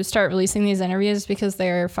to start releasing these interviews because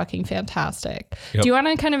they're fucking fantastic. Yep. Do you want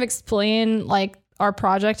to kind of explain like our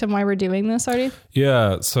project and why we're doing this, Artie?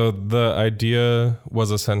 Yeah. So the idea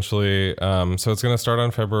was essentially, so it's going to start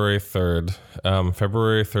on February 3rd.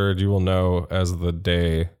 February 3rd, you will know as the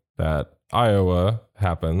day that Iowa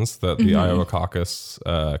happens, that the Iowa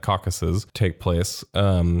caucuses take place.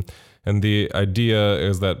 And the idea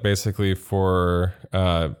is that basically for,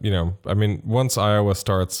 once Iowa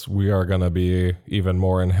starts, we are going to be even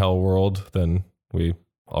more in hell world than we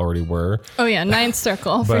already were. Oh yeah, ninth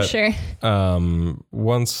circle for sure.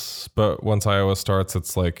 Once Iowa starts,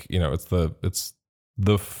 it's like, it's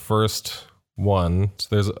the first one. So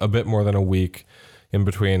there's a bit more than a week in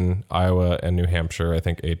between Iowa and New Hampshire, I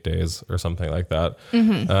think 8 days or something like that.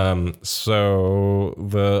 Mm-hmm. So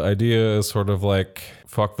the idea is sort of like,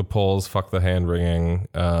 fuck the polls, fuck the hand wringing.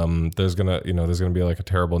 There's gonna be like a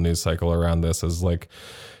terrible news cycle around this, as like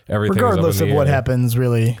everything. Regardless of what happens,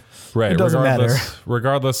 really. Right. It doesn't matter.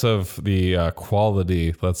 Regardless of the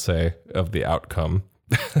quality, let's say, of the outcome,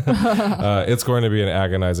 it's going to be an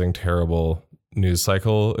agonizing, terrible news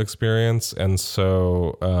cycle experience. And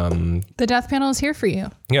so the Death Panel is here for you.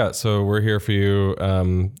 Yeah. So we're here for you.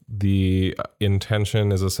 The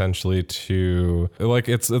intention is essentially to like,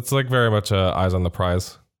 it's like very much a eyes on the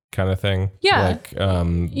prize kind of thing. Yeah. Like,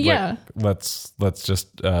 let's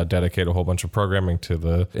just dedicate a whole bunch of programming to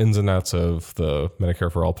the ins and outs of the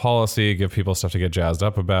Medicare for All policy, give people stuff to get jazzed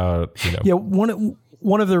up about. Yeah.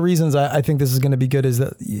 One of the reasons I think this is going to be good is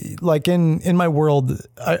that, like in my world,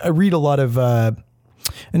 I read a lot of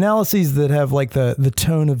analyses that have like the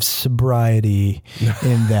tone of sobriety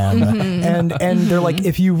in them, and they're like,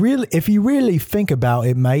 if you really think about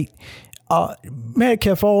it, mate,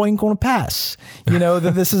 Medicare for All ain't going to pass.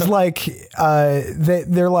 That this is like,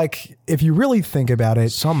 they're like, if you really think about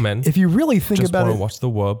it, some men, if you really think about it, watch the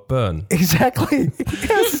world burn. Exactly.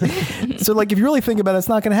 Yes. So like, if you really think about it, it's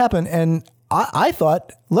not going to happen. And I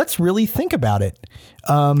thought, let's really think about it.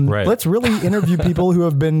 Right. Let's really interview people who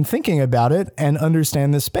have been thinking about it and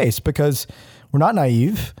understand this space, because we're not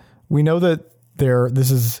naive. We know that there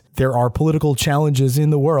are political challenges in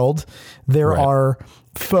the world. There are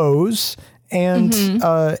foes, and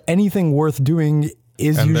anything worth doing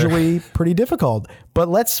is usually pretty difficult. But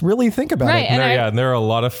let's really think about it. And there are a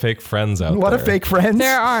lot of fake friends out there. A lot of fake friends.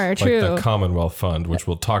 There are, true. Like the Commonwealth Fund, which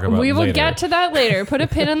we'll talk about later. We will get to that later. Put a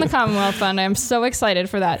pin in the Commonwealth Fund. I'm so excited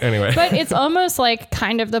for that. Anyway. But it's almost like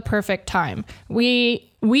kind of the perfect time.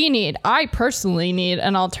 I personally need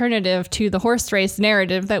an alternative to the horse race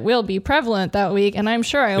narrative that will be prevalent that week, and I'm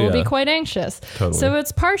sure I will be quite anxious. Totally. So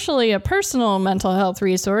it's partially a personal mental health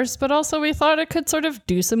resource, but also we thought it could sort of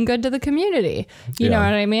do some good to the community. You know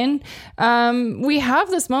what I mean? We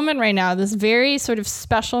have this moment right now, this very sort of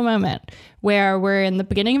special moment where we're in the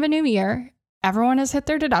beginning of a new year. Everyone has hit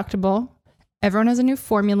their deductible. Everyone has a new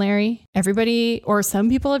formulary. Everybody, or some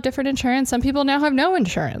people have different insurance. Some people now have no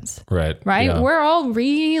insurance. Right. Yeah. We're all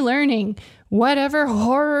relearning whatever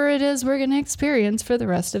horror it is we're going to experience for the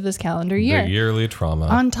rest of this calendar year. The yearly trauma.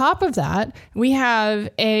 On top of that, we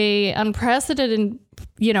have a unprecedented,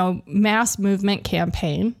 mass movement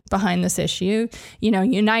campaign behind this issue,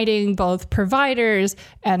 uniting both providers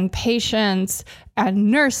and patients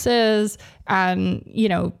and nurses and,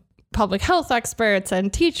 public health experts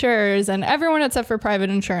and teachers and everyone except for private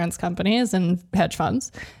insurance companies and hedge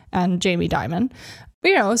funds and Jamie Dimon.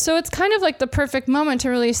 So it's kind of like the perfect moment to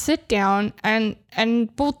really sit down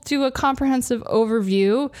and both do a comprehensive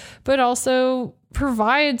overview, but also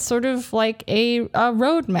provide sort of like a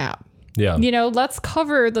roadmap. Yeah. Let's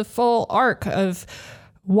cover the full arc of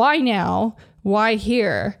why now, why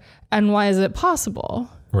here, and why is it possible?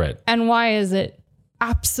 Right. And why is it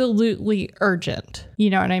absolutely urgent? You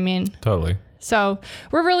know what I mean? Totally. So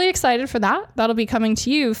we're really excited for that. That'll be coming to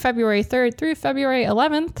you February 3rd through February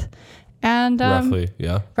 11th. And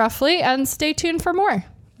roughly. And stay tuned for more.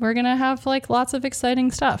 We're going to have lots of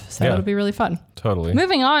exciting stuff. So it'll be really fun. Totally.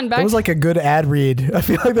 Moving on back. That was like a good ad read. I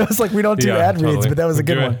feel like that was like, we don't do ad reads, but that was a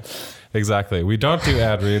good one. Exactly. We don't do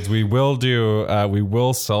ad reads. We will we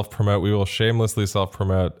will self-promote. We will shamelessly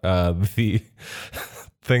self-promote the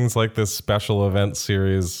things like this special event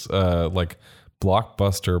series, like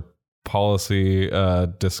blockbuster policy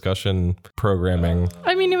discussion programming.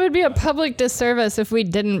 I mean, it would be a public disservice if we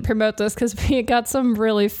didn't promote this because we got some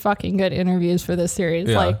really fucking good interviews for this series.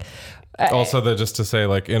 Yeah. Also, just to say,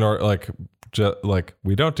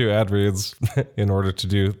 we don't do ad reads in order to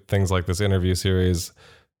do things like this interview series.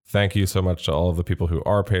 Thank you so much to all of the people who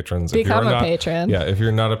are patrons. Become a patron. Yeah, if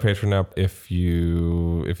you're not a patron now, if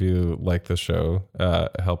you like the show,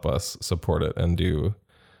 help us support it and do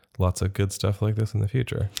lots of good stuff like this in the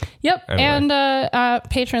future. Yep. Anyway. And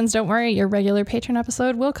patrons, don't worry, your regular patron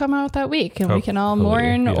episode will come out that week, and we can all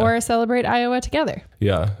mourn or celebrate Iowa together.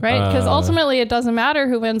 Yeah. Right? Because ultimately it doesn't matter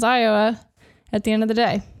who wins Iowa at the end of the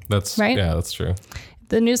day. That's right. Yeah, that's true.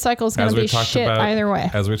 The news cycle is going to be shit either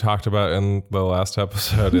way. As we talked about in the last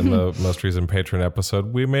episode, in the most recent patron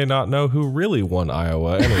episode, we may not know who really won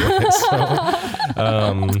Iowa anyway.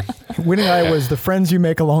 So, winning Iowa is the friends you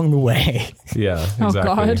make along the way. Yeah, exactly. Oh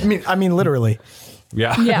God. I mean, literally.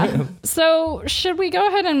 Yeah. Yeah. So should we go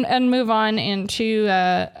ahead and move on into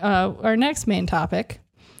our next main topic,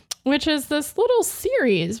 which is this little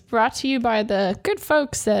series brought to you by the good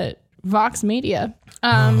folks at Vox Media.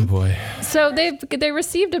 Oh boy. So they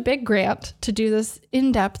received a big grant to do this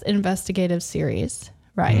in-depth investigative series,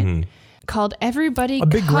 right? Mm-hmm. Called Everybody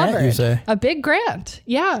Covered. A big grant, you say? A big grant.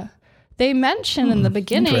 Yeah. They mention in the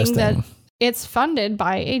beginning that it's funded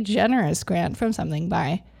by a generous grant from something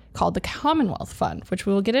called the Commonwealth Fund, which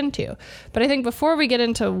we will get into. But I think before we get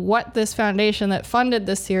into what this foundation that funded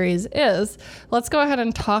this series is, let's go ahead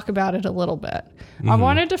and talk about it a little bit. Mm-hmm. I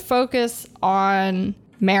wanted to focus on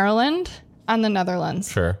Maryland and the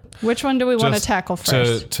Netherlands. Sure. Which one do we want to tackle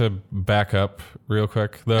first? To back up real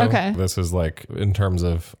quick, though. Okay. This is in terms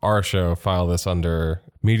of our show, file this under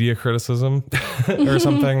media criticism or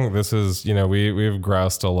something. This is, we've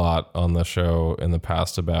groused a lot on the show in the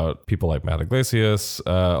past about people like Matt Iglesias,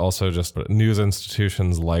 also just news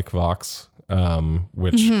institutions like Vox,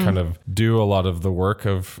 which kind of do a lot of the work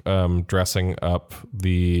of dressing up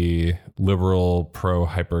the liberal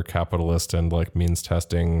pro-hyper-capitalist and means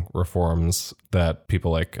testing reforms that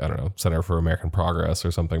people like, I don't know, Center for American Progress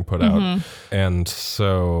or something put out. And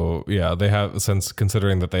so, yeah, they have, since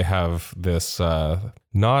considering that they have this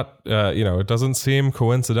it doesn't seem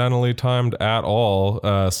coincidentally timed at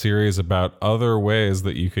all, series about other ways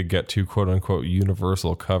that you could get to quote unquote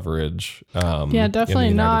universal coverage. Yeah, definitely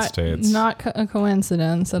in the not States. Not a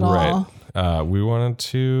coincidence at all. We wanted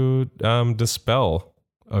to dispel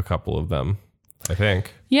a couple of them, I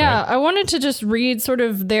think. Yeah, right? I wanted to just read sort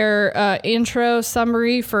of their intro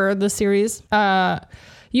summary for the series.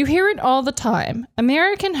 You hear it all the time.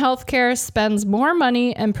 American healthcare spends more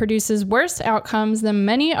money and produces worse outcomes than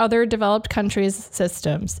many other developed countries'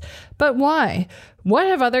 systems. But why? What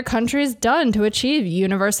have other countries done to achieve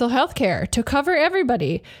universal healthcare to cover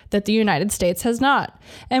everybody that the United States has not?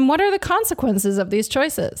 And what are the consequences of these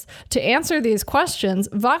choices? To answer these questions,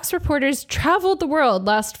 Vox reporters traveled the world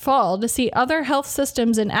last fall to see other health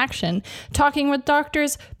systems in action, talking with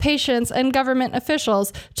doctors, patients, and government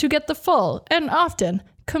officials to get the full and often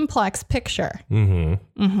complex picture.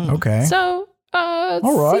 Okay. So,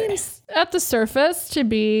 All right. seems at the surface to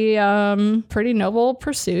be pretty noble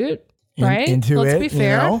pursuit. Right? Let's be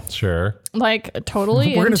fair. You know? Sure. Like totally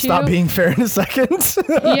We're going to stop being fair in a second.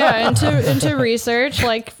 yeah, into research.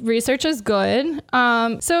 Like research is good.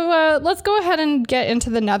 So let's go ahead and get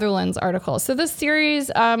into the Netherlands article. So this series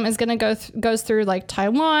is going to goes through like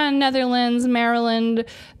Taiwan, Netherlands, Maryland.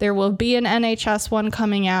 There will be an NHS one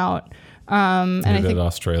coming out. And I think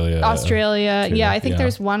Australia. Too, yeah, I think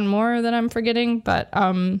there's one more that I'm forgetting, but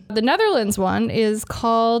the Netherlands one is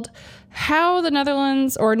called How the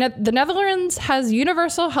Netherlands the Netherlands has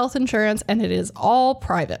universal health insurance and it is all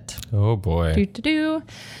private. Oh boy.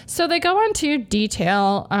 So they go on to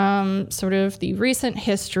detail sort of the recent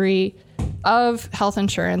history of health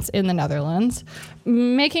insurance in the Netherlands,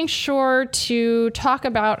 making sure to talk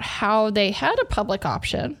about how they had a public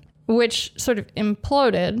option, which sort of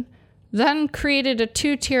imploded, then created a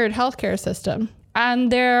two-tiered healthcare system,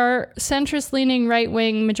 and their centrist-leaning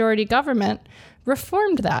right-wing majority government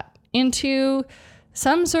reformed that into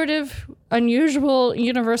some sort of unusual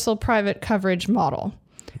universal private coverage model,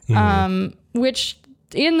 which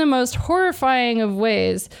in the most horrifying of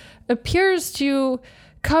ways appears to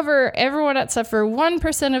cover everyone except for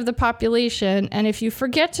 1% of the population. And if you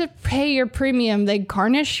forget to pay your premium, they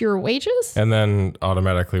garnish your wages. And then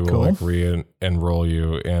automatically will like re-enroll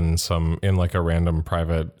you in like a random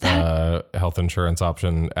private health insurance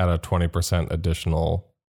option at a 20% additional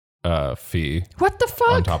fee. What the fuck?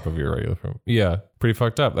 On top of your regular premium. Yeah, pretty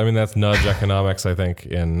fucked up. I mean, that's nudge economics, I think,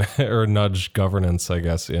 or nudge governance, I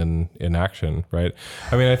guess, in action, right?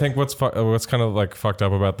 I mean, I think what's kind of like fucked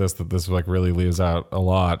up about this, that this like really leaves out a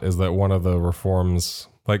lot, is that one of the reforms,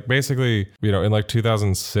 like basically, you know, in like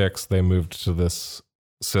 2006, they moved to this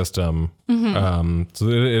system. So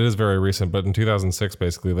it is very recent, but in 2006,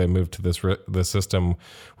 basically, they moved to this system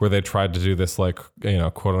where they tried to do this, like, you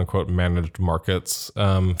know, quote unquote managed markets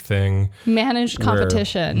thing. Managed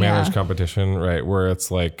competition, right? Where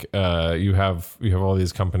it's like you have all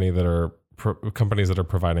these companies that are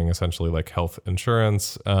providing essentially like health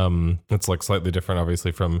insurance. It's like slightly different,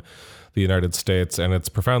 obviously, from the United States, and it's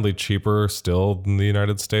profoundly cheaper still than the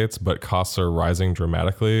United States, but costs are rising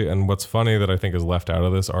dramatically. And what's funny that I think is left out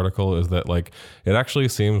of this article is that like it actually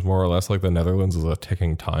seems more or less like the Netherlands is a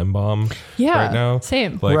ticking time bomb right now.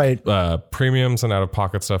 Same. Like premiums and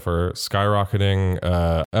out-of-pocket stuff are skyrocketing.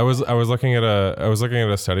 I was looking at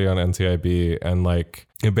a study on NCIB, and like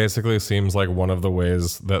it basically seems like one of the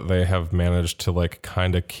ways that they have managed to like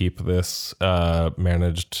kind of keep this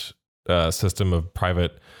managed system of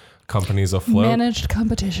private companies afloat. Managed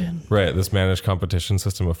competition. Right. This managed competition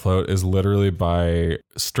system afloat is literally by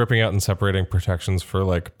stripping out and separating protections for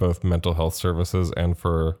like both mental health services and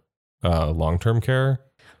for long-term care.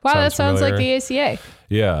 Wow, that sounds like the ACA.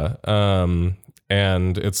 Yeah.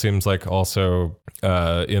 And it seems like also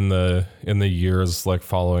in the years like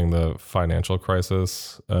following the financial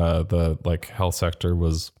crisis, the like health sector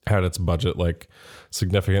had its budget like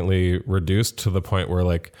significantly reduced to the point where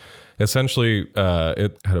like essentially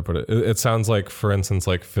it sounds like, for instance,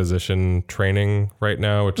 like physician training right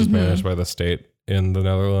now, which is managed by the state in the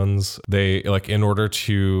Netherlands, they like in order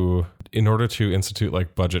to institute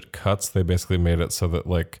like budget cuts, they basically made it so that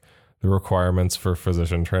like the requirements for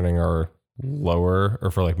physician training are lower, or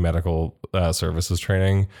for like medical services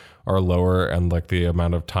training are lower, and like the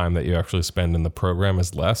amount of time that you actually spend in the program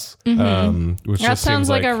is less. Which that sounds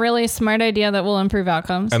like a really smart idea that will improve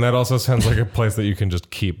outcomes. And that also sounds like a place that you can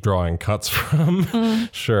just keep drawing cuts from.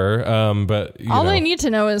 Sure. But all they need to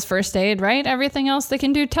know is first aid, right? Everything else they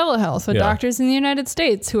can do telehealth with doctors in the United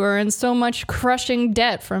States who are in so much crushing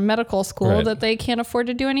debt from medical school that they can't afford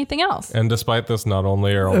to do anything else. And despite this, not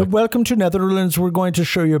only are welcome to Netherlands, we're going to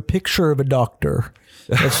show you a picture of a doctor.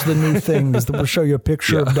 That's the new thing, is that we'll show you a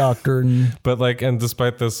picture of doctor. And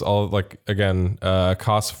despite this, all like, again,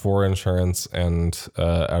 costs for insurance and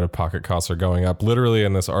out-of-pocket costs are going up. Literally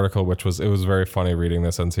in this article, it was very funny reading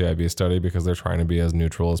this NCIB study, because they're trying to be as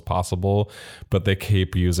neutral as possible, but they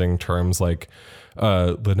keep using terms like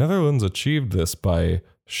the Netherlands achieved this by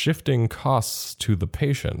shifting costs to the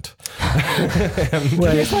patient.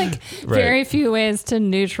 There's like very few ways to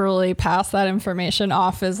neutrally pass that information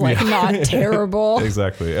off as like not terrible.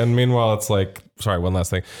 Exactly. And meanwhile, it's like, sorry, one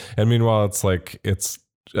last thing. And meanwhile, it's like, it's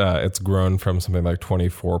grown from something like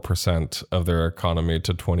 24% of their economy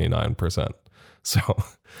to 29%. So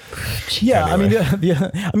yeah, anyway.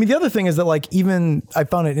 the other thing is that like, even I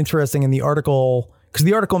found it interesting in the article, because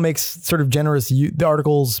the article makes sort of the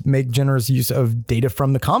articles make generous use of data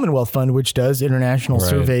from the Commonwealth Fund, which does international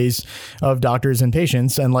surveys of doctors and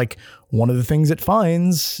patients. And like one of the things it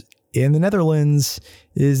finds in the Netherlands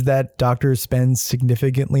is that doctors spend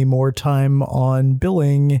significantly more time on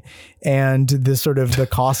billing, and this sort of the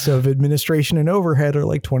costs of administration and overhead are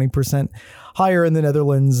like 20% higher in the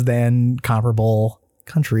Netherlands than comparable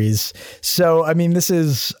countries. So, I mean, this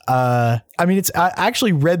is, I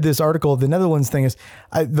actually read this article. The Netherlands thing is,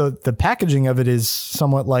 the packaging of it is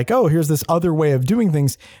somewhat like, oh, here's this other way of doing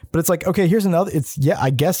things. But it's like, okay, here's another, I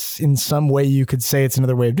guess in some way you could say it's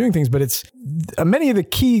another way of doing things, but it's many of the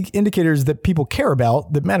key indicators that people care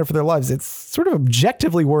about that matter for their lives. It's sort of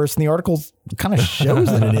objectively worse. And the article kind of shows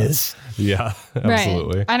that it is. Yeah,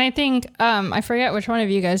 absolutely. Right. And I think, I forget which one of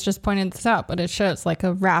you guys just pointed this out, but it shows like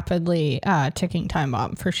a rapidly ticking time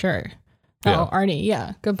bomb for sure. Yeah. Oh, Arnie.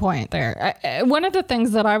 Yeah. Good point there. One of the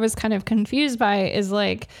things that I was kind of confused by is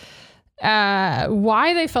like,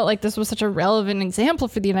 why they felt like this was such a relevant example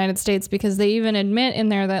for the United States, because they even admit in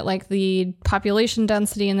there that like the population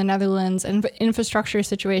density in the Netherlands and infrastructure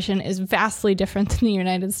situation is vastly different than the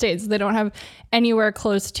United States. They don't have anywhere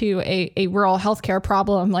close to a rural healthcare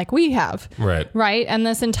problem like we have. Right. And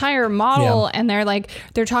this entire model, and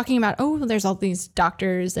they're talking about, oh, there's all these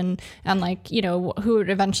doctors and like, you know, who would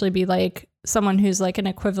eventually be like someone who's like an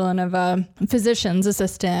equivalent of a physician's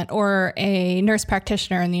assistant or a nurse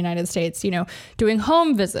practitioner in the United States, you know, doing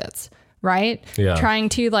home visits, right? Yeah. Trying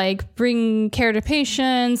to like bring care to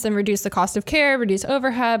patients and reduce the cost of care, reduce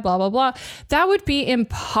overhead, blah, blah, blah. That would be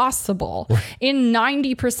impossible in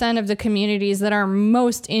 90% of the communities that are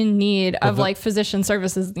most in need of like physician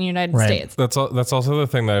services in the United States. That's also the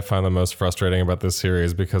thing that I find the most frustrating about this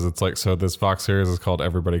series, because it's like, so this Vox series is called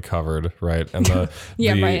Everybody Covered, right? And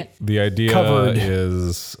the idea Covered.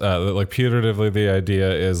 is like putatively the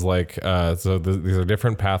idea is like, these are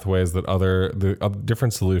different pathways that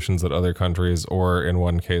different solutions that other countries, or in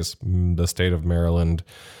one case, the state of Maryland,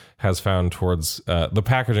 has found towards the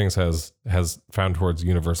packaging has found towards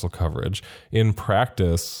universal coverage. In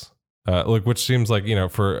practice, which seems like, you know,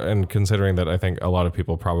 and considering that I think a lot of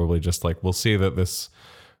people probably just like will see that this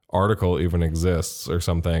article even exists or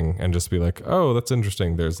something and just be like, oh, that's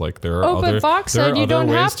interesting. There's like, there are other. But Vox said you don't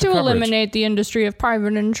have to eliminate the industry of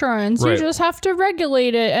private insurance. Right. You just have to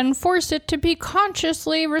regulate it and force it to be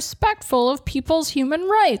consciously respectful of people's human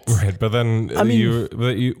rights. Right. But then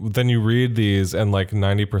you read these, and like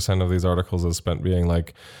 90% of these articles is spent being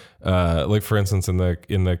like for instance, in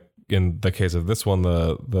the case of this one,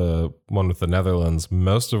 the one with the Netherlands,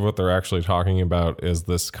 most of what they're actually talking about is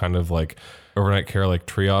this kind of like overnight care, like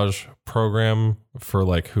triage program for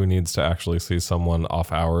like who needs to actually see someone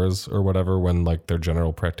off hours or whatever when like their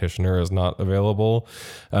general practitioner is not available.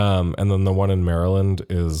 And then the one in Maryland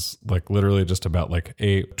is like literally just about like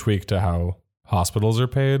a tweak to how hospitals are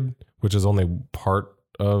paid, which is only part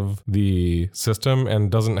of the system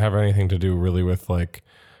and doesn't have anything to do really with like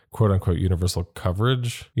quote unquote universal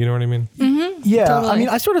coverage. You know what I mean? Mm-hmm. Yeah. Totally. I mean,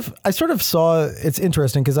 I sort of saw, it's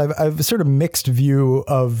interesting because I've a sort of mixed view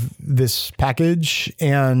of this package,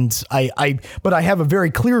 and but I have a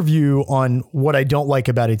very clear view on what I don't like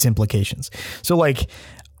about its implications. So like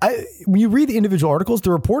when you read the individual articles,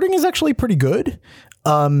 the reporting is actually pretty good.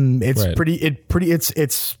 They're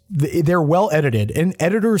well edited, and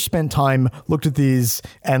editors spent time, looked at these,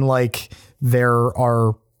 and like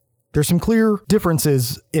there's some clear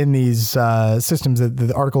differences in these systems that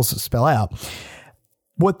the articles spell out.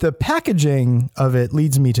 What the packaging of it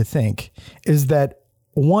leads me to think is that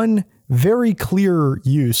one very clear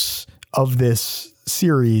use of this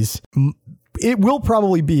series, it will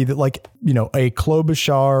probably be that, like, you know, a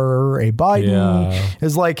Klobuchar or a Biden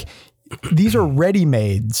is like, these are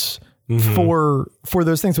ready-mades for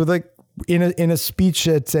those things. With like in a speech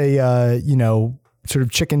at a sort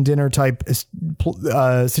of chicken dinner type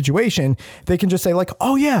situation, they can just say like,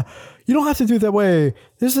 oh yeah, you don't have to do it that way.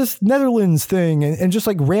 There's this Netherlands thing, and just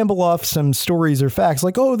like ramble off some stories or facts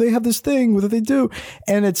like, oh, they have this thing, what do they do?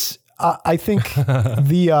 And it's, I think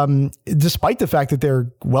despite the fact that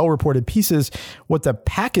they're well-reported pieces, what the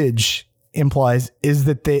package implies is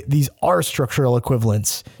that these are structural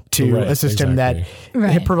equivalents to a system that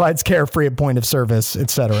provides care free at point of service, et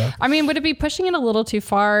cetera. I mean, would it be pushing it a little too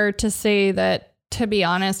far to say that to be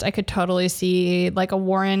honest, I could totally see like a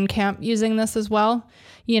Warren camp using this as well,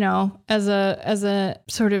 you know, as a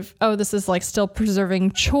sort of, oh, this is like still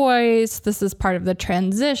preserving choice. This is part of the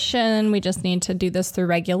transition. We just need to do this through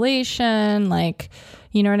regulation. Like,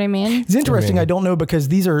 you know what I mean? It's interesting. I don't know, because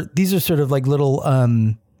these are sort of like little,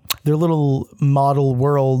 they're little model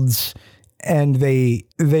worlds, and they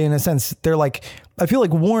in a sense, they're like, I feel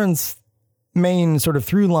like Warren's main sort of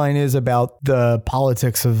through line is about the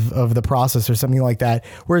politics of the process or something like that.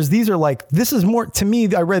 Whereas these are like, this is more, to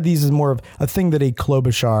me, I read these as more of a thing that a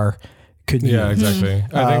Klobuchar could use. Yeah, exactly.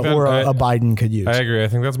 I think that, or a Biden could use. I agree. I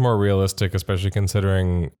think that's more realistic, especially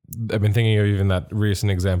considering, I've been thinking of even that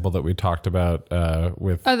recent example that we talked about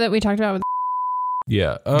with... Oh, that we talked about with...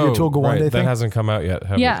 Yeah. Oh, right. That hasn't come out yet.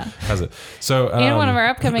 Has it? So, and one of our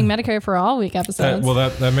upcoming Medicare for All week episodes. Well,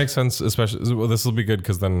 that makes sense, especially, well, this will be good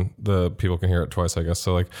because then the people can hear it twice, I guess.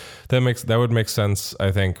 So like that would make sense.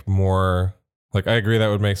 I think more like, I agree that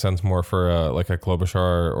would make sense more for like a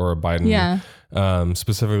Klobuchar or a Biden. Yeah.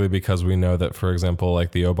 Specifically because we know that, for example,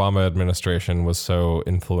 like the Obama administration was so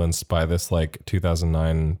influenced by this like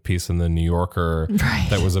 2009 piece in the New Yorker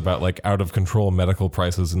that was about like out of control medical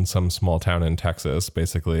prices in some small town in Texas,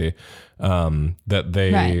 basically, that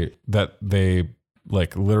they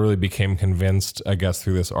like literally became convinced, I guess,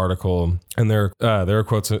 through this article. And there are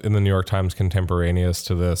quotes in the New York Times contemporaneous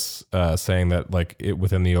to this saying that like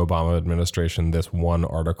within the Obama administration, this one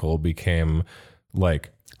article became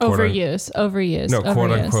like overuse. No,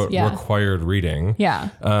 quote unquote required reading. Yeah.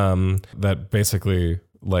 That basically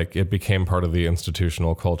like it became part of the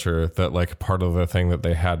institutional culture, that like part of the thing that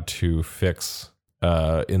they had to fix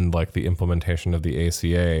in like the implementation of the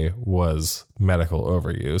ACA was medical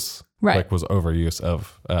overuse. Right. Like was overuse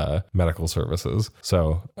of medical services.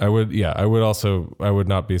 So I would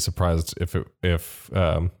not be surprised if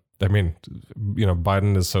I mean, you know,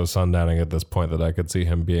 Biden is so sundowning at this point that I could see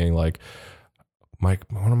him being like,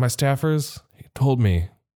 one of my staffers, he told me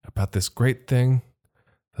about this great thing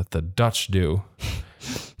that the Dutch do.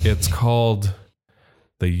 It's called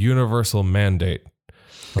the universal mandate.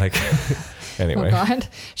 Like, anyway. Oh God.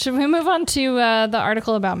 Should we move on to the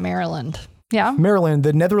article about Maryland? Yeah. Maryland,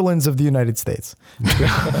 the Netherlands of the United States.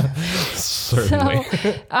 Certainly.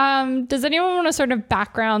 So, does anyone want to sort of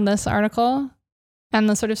background this article and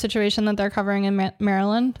the sort of situation that they're covering in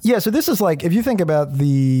Maryland? Yeah. So this is like, if you think about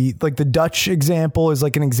the Dutch example is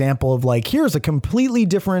like an example of like, here's a completely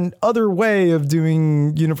different other way of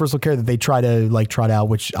doing universal care that they try to like trot out,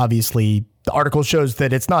 which obviously the article shows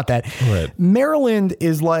that it's not that. Right. Maryland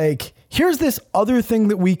is like, here's this other thing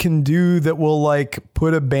that we can do that will like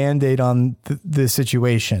put a Band-Aid on the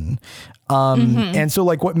situation. And so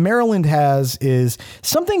like what Maryland has is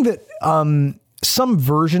something that, some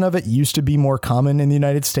version of it used to be more common in the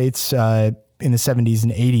United States in the 70s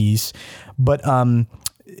and 80s, but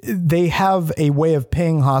they have a way of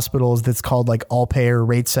paying hospitals that's called like all payer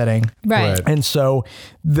rate setting. Right. And so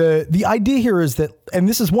the idea here is that, and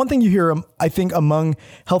this is one thing you hear, I think, among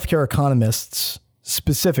healthcare economists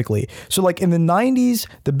specifically. So like in the 90s,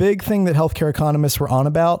 the big thing that healthcare economists were on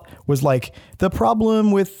about was like the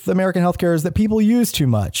problem with American healthcare is that people use too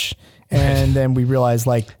much. And then we realized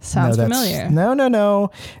like, sounds familiar.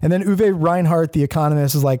 No. And then Uwe Reinhardt, the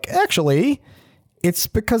economist, is like, actually, it's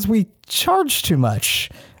because we charge too much.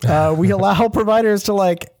 We allow providers to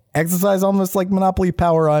like exercise almost like monopoly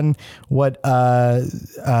power on what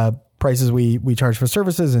prices we charge for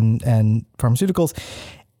services and pharmaceuticals.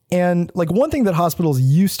 And like one thing that hospitals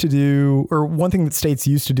used to do, or one thing that states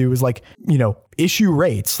used to do is like, you know, issue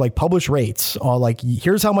rates, like publish rates, or like,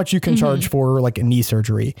 here's how much you can charge for like a knee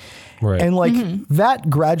surgery. Right. And like that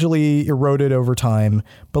gradually eroded over time.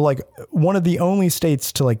 But like one of the only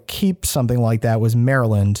states to like keep something like that was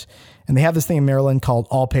Maryland. And they have this thing in Maryland called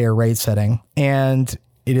all payer rate setting. And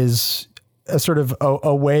it is a sort of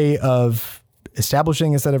a way of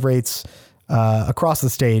establishing a set of rates across the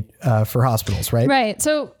state for hospitals, right? Right.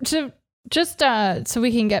 So so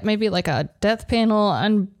we can get maybe like a death panel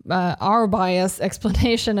and our bias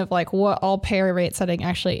explanation of like what all payer rate setting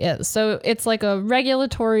actually is. So it's like a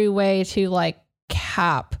regulatory way to like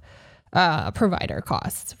cap provider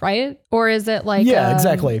costs, right? Or is it like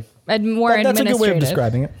exactly. More that's administrative? a good way of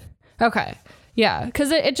describing it. Okay. Yeah,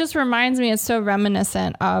 because it just reminds me, it's so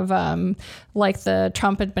reminiscent of like the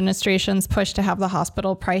Trump administration's push to have the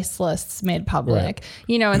hospital price lists made public. Right.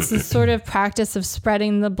 You know, it's this sort of practice of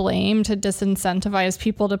spreading the blame to disincentivize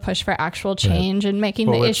people to push for actual change and making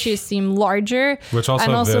the issues seem larger and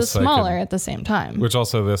also smaller at the same time. Which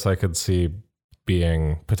also this I could see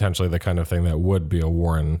being potentially the kind of thing that would be a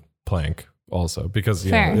Warren plank also, because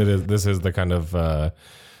you know, this is the kind of,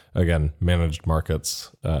 again, managed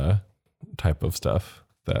markets type of stuff.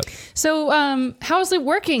 So how's it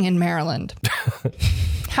working in Maryland?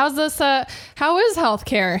 How is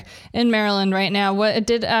healthcare in Maryland right now? By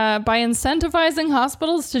incentivizing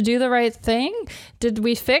hospitals to do the right thing, did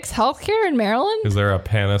we fix healthcare in Maryland? Is there a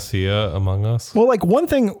panacea among us? Well, like one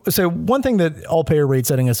thing that all payer rate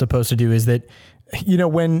setting is supposed to do is that,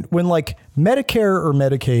 when like Medicare or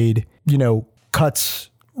Medicaid, cuts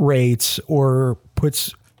rates or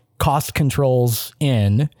puts cost controls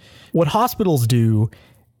in, what hospitals do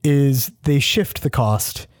is they shift the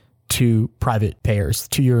cost to private payers,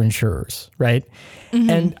 to your insurers, right? Mm-hmm.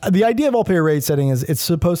 And the idea of all payer rate setting is it's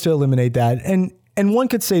supposed to eliminate that. And one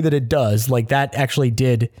could say that it does, like that actually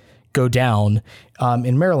did go down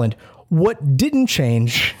in Maryland. What didn't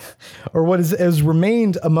change, or what has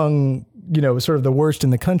remained among, sort of the worst in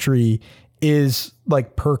the country, is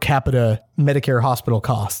like per capita Medicare hospital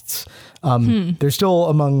costs. They're still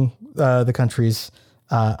among the country's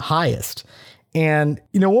highest. And,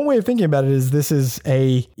 one way of thinking about it is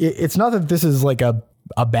it's not that this is like a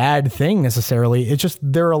bad thing necessarily. It's just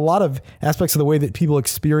there are a lot of aspects of the way that people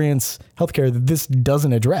experience healthcare that this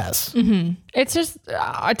doesn't address. Mm-hmm. It's just,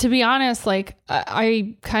 to be honest, like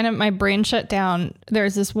my brain shut down.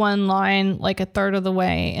 There's this one line, like a third of the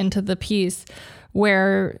way into the piece,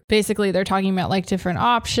 where basically they're talking about like different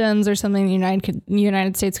options or something the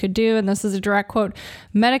United States could do. And this is a direct quote: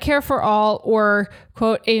 Medicare for all, or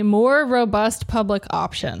quote, a more robust public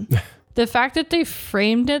option. The fact that they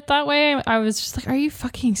framed it that way, I was just like, are you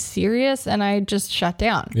fucking serious? And I just shut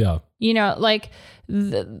down. Yeah.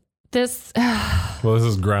 This. Well, this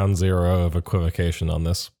is ground zero of equivocation on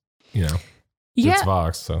this, Yeah. It's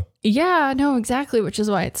Vox, so. Yeah, no, exactly. Which is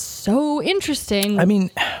why it's so interesting. I mean,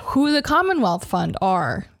 who the Commonwealth Fund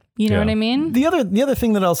are. You know what I mean? The other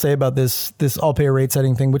thing that I'll say about this all payer rate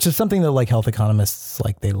setting thing, which is something that like health economists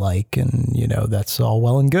they like, and that's all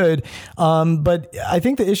well and good. But I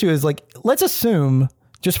think the issue is like, let's assume,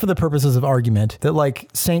 just for the purposes of argument, that like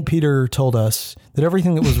St. Peter told us that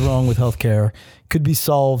everything that was wrong with healthcare could be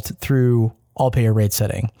solved through all payer rate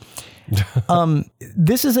setting.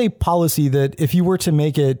 This is a policy that if you were to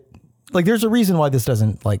make it, like, there's a reason why this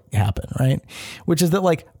doesn't happen, right? Which is that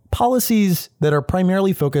like policies that are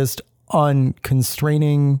primarily focused on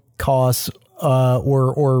constraining costs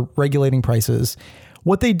or regulating prices,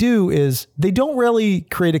 what they do is they don't really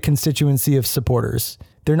create a constituency of supporters.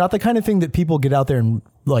 They're not the kind of thing that people get out there and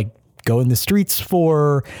go in the streets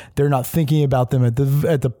for. They're not thinking about them at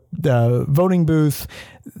the voting booth.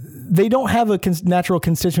 They don't have a natural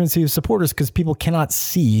constituency of supporters because people cannot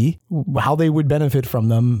see how they would benefit from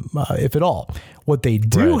them, if at all. What they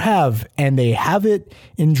do have, and they have it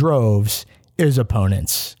in droves, is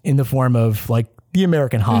opponents in the form of the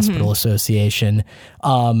American Hospital Association,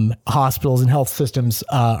 hospitals and health systems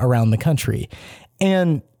around the country.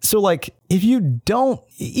 And so if you don't,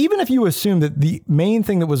 even if you assume that the main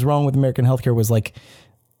thing that was wrong with American healthcare was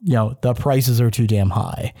the prices are too damn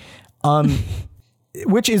high,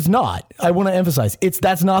 which is not, I want to emphasize,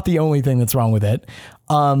 that's not the only thing that's wrong with it.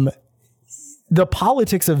 The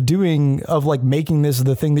politics of making this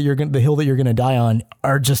the thing that the hill that you're going to die on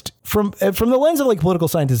are just from the lens of political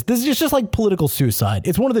scientists. This is just political suicide.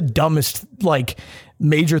 It's one of the dumbest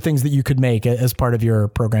major things that you could make as part of your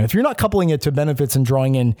program. If you're not coupling it to benefits and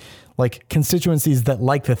drawing in constituencies that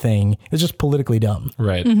like the thing, it's just politically dumb.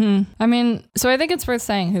 Right. Mm-hmm. I mean, so I think it's worth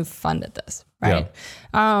saying who funded this. Right.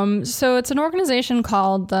 Yeah. So it's an organization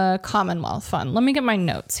called the Commonwealth Fund. Let me get my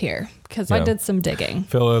notes here because I did some digging.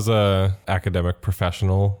 Phil, as a academic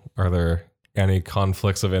professional, are there any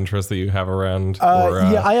conflicts of interest that you have around?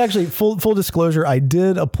 I actually, full disclosure, I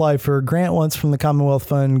did apply for a grant once from the Commonwealth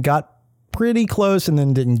Fund, got pretty close and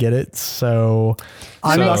then didn't get it. So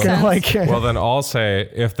I'm not going to Well, then I'll say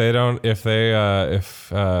if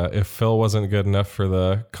Phil wasn't good enough for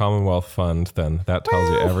the Commonwealth Fund, then that tells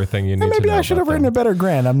you everything you need to know. Maybe I should have written a better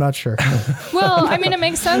grant. I'm not sure. Well, I mean, it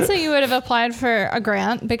makes sense that you would have applied for a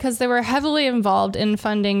grant because they were heavily involved in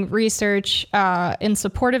funding research in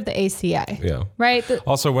support of the ACA. Yeah. Right.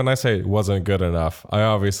 Also, when I say wasn't good enough, I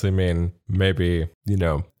obviously mean maybe,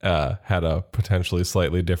 had a potentially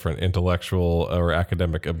slightly different intellectual or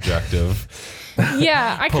academic objective.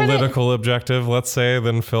 Yeah. Political objective, let's say,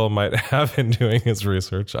 than Phil might have in doing his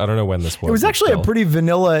research. I don't know when this was. It was actually a pretty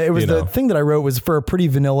vanilla. It was the thing that I wrote was for a pretty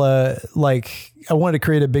vanilla, I wanted to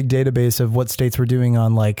create a big database of what states were doing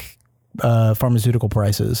on pharmaceutical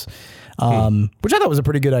prices. Which I thought was a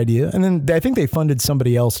pretty good idea. And then I think they funded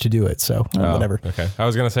somebody else to do it. So whatever. Okay. I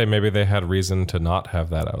was going to say maybe they had reason to not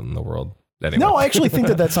have that out in the world. Anyway. No, I actually think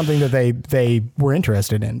that's something that they were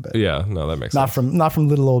interested in. But yeah, no, that makes sense. Not from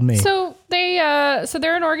little old me. So they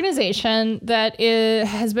they're an organization that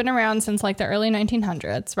has been around since like the early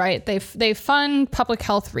 1900s, right? They fund public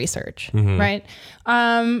health research, right?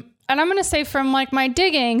 And I'm going to say from like my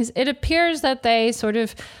diggings, it appears that they sort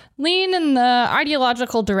of lean in the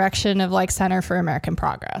ideological direction of like Center for American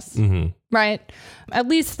Progress, right? At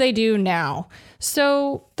least they do now.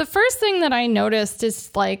 So the first thing that I noticed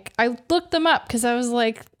is like, I looked them up because I was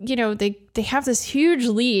like, you know, they have this huge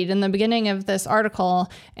lead in the beginning of this article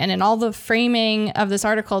and in all the framing of this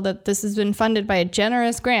article that this has been funded by a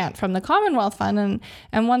generous grant from the Commonwealth Fund.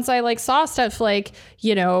 And once I like saw stuff like,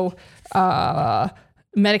 you know,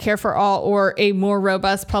 Medicare for all or a more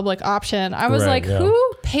robust public option, I was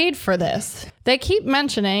who paid for this? They keep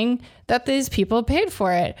mentioning that these people paid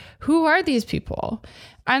for it. Who are these people?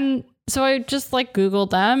 And so I just like Googled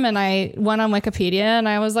them and I went on Wikipedia and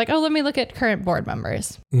I was like, oh, let me look at current board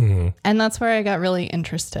members. And that's where I got really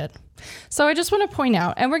interested. So I just want to point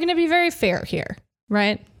out, and we're going to be very fair here,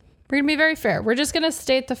 right? We're going to be very fair. We're just going to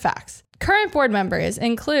state the facts. Current board members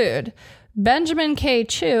include Benjamin K.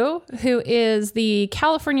 Chu, who is the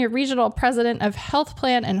California Regional President of Health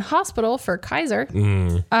Plan and Hospital for Kaiser.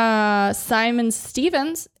 Simon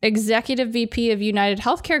Stevens, Executive VP of United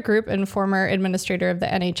Healthcare Group and former administrator of the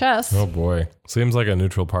NHS. Oh boy. Seems like a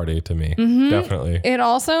neutral party to me. Definitely. It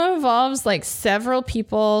also involves like several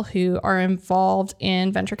people who are involved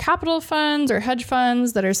in venture capital funds or hedge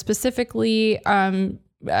funds that are specifically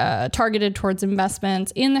targeted towards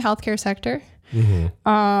investments in the healthcare sector.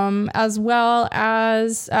 As well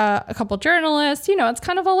as a couple journalists. You know, it's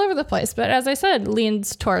kind of all over the place, but as I said,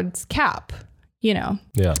 leans towards CAP, you know.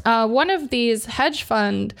 Yeah. One of these hedge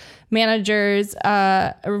fund managers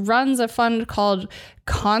runs a fund called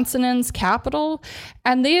Consonance Capital,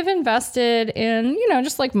 and they've invested in, you know,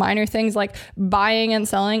 just like minor things like buying and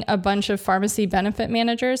selling a bunch of pharmacy benefit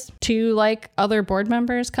managers to like other board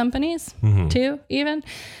members' companies too, even.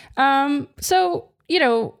 So, you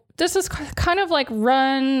know, this is kind of like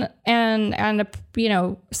run and you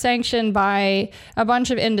know, sanctioned by a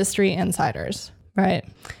bunch of industry insiders, right?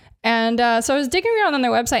 And so I was digging around on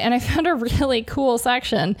their website and I found a really cool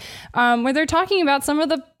section where they're talking about some of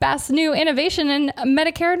the best new innovation in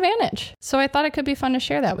Medicare Advantage. So I thought it could be fun to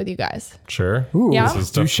share that with you guys. Sure. Ooh, yeah. This is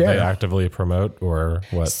stuff they actively promote or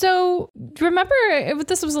what? So remember,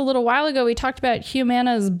 this was a little while ago, we talked about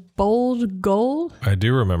Humana's bold goal. I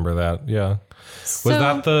do remember that. Yeah.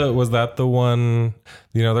 Was that the one,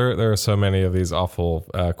 you know, there are so many of these awful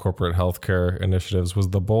corporate healthcare initiatives. Was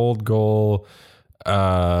the bold goal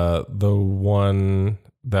the one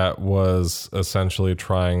that was essentially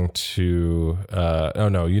trying to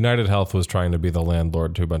United Health was trying to be the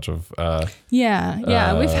landlord to a bunch of we've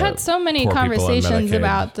had so many conversations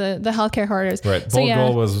about the healthcare hoarders. Right. Bold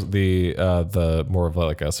goal was the more of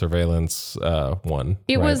like a surveillance one.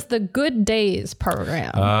 It was the Good Days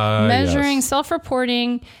program, measuring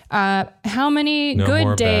self-reporting, how many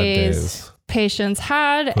good days patients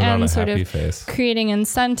had, and sort of creating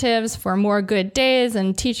incentives for more good days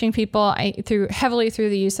and teaching people heavily through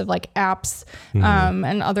the use of like apps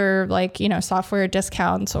and other like, you know, software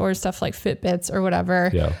discounts or stuff like Fitbits or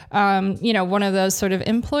whatever. Yeah. You know, one of those sort of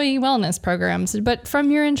employee wellness programs, but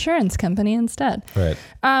from your insurance company instead. Right.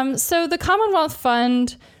 So the Commonwealth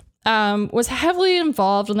Fund was heavily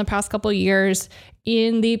involved in the past couple of years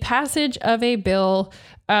in the passage of a bill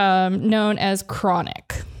known as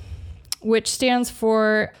Chronic, which stands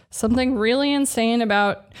for something really insane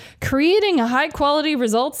about creating a high quality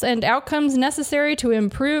results and outcomes necessary to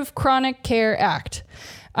improve Chronic Care Act.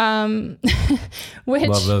 Which,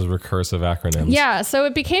 love those recursive acronyms. Yeah. So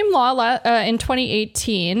it became law in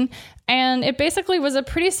 2018. And it basically was a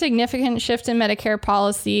pretty significant shift in Medicare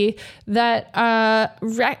policy that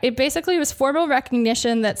it basically was formal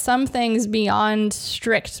recognition that some things beyond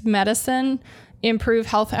strict medicine improve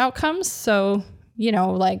health outcomes. So, you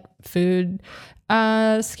know, like food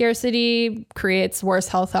scarcity creates worse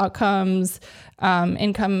health outcomes.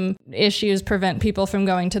 Income issues prevent people from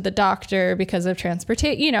going to the doctor because of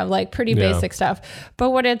transportation, you know, like pretty basic stuff. But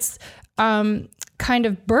what it's kind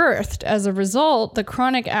of birthed as a result, the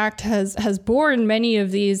Chronic Act has borne many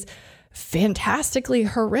of these fantastically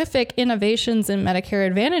horrific innovations in Medicare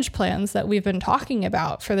Advantage plans that we've been talking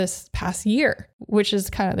about for this past year, which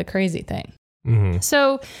is kind of the crazy thing.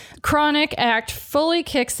 So Chronic Act fully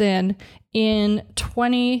kicks in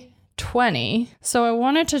 2020. So I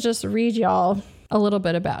wanted to just read y'all a little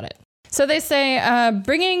bit about it. So they say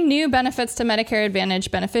bringing new benefits to Medicare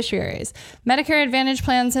Advantage beneficiaries. Medicare Advantage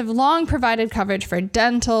plans have long provided coverage for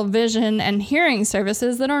dental, vision, and hearing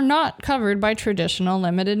services that are not covered by traditional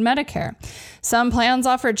limited Medicare. Some plans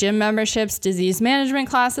offer gym memberships, disease management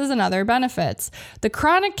classes, and other benefits. The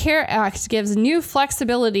Chronic Care Act gives new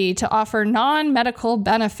flexibility to offer non-medical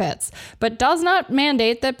benefits, but does not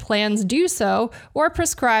mandate that plans do so or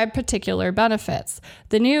prescribe particular benefits.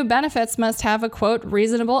 The new benefits must have a, quote,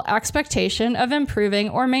 reasonable expectation of improving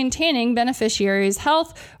or maintaining beneficiaries'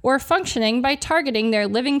 health or functioning by targeting their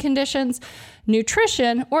living conditions,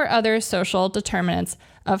 nutrition, or other social determinants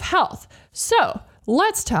of health. So,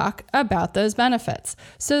 let's talk about those benefits.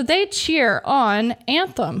 So they cheer on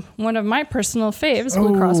Anthem, one of my personal faves,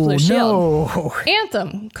 Blue Cross Blue Shield. No.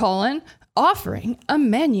 Anthem, offering a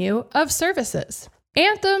menu of services.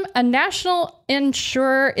 Anthem, a national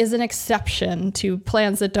insurer, is an exception to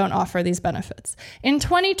plans that don't offer these benefits. In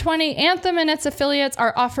 2020, Anthem and its affiliates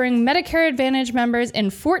are offering Medicare Advantage members in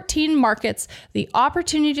 14 markets the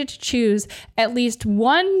opportunity to choose at least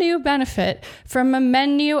one new benefit from a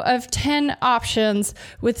menu of 10 options,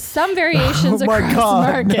 with some variations across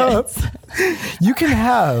markets. No. You can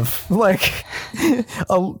have,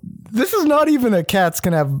 this is not even a cats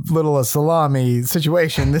can have little a salami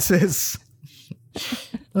situation. This is...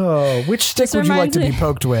 Oh, which stick would you like to be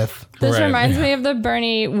poked with? This reminds me of the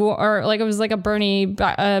Bernie, or it was like a Bernie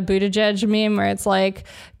Buttigieg meme where it's like,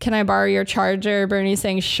 can I borrow your charger? Bernie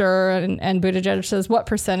saying sure, and Buttigieg says, what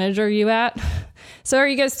percentage are you at? So are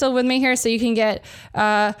you guys still with me here? So you can get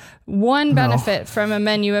one benefit from a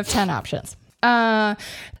menu of 10 options.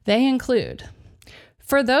 They include,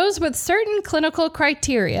 for those with certain clinical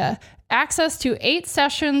criteria, access to 8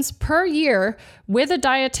 sessions per year with a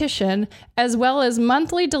dietitian, as well as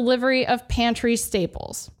monthly delivery of pantry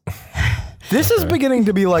staples. This is beginning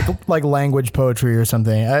to be like language poetry or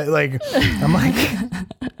something. Another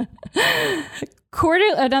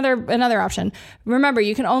option. Remember,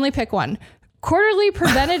 you can only pick one. Quarterly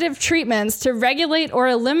preventative treatments to regulate or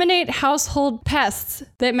eliminate household pests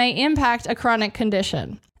that may impact a chronic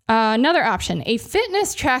condition. Another option, a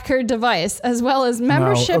fitness tracker device, as well as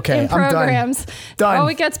membership in programs. Done. Oh,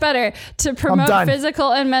 it gets better, to promote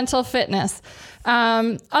physical and mental fitness.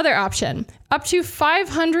 Other option, up to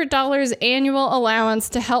 $500 annual allowance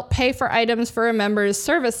to help pay for items for a member's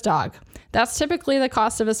service dog. That's typically the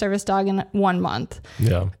cost of a service dog in 1 month.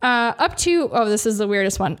 Yeah. This is the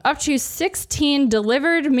weirdest one. Up to 16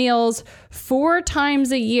 delivered meals 4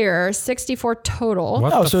 times a year, 64 total.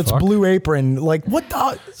 So it's Blue Apron. Like, what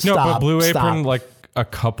the? No, but Blue Apron, a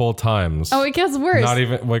couple times. Oh, it gets worse. Not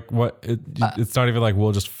even it's not even like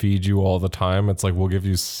we'll just feed you all the time. It's like we'll give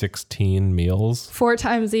you 16 meals 4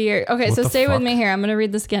 times a year. Okay, so stay with me here. I'm going to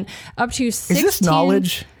read this again. Up to 16. Is this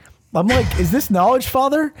knowledge? I'm like, is this knowledge,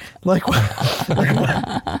 Father? Like,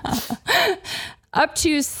 up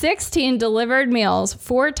to 16 delivered meals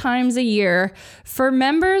 4 times a year for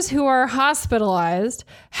members who are hospitalized,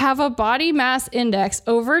 have a body mass index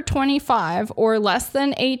over 25 or less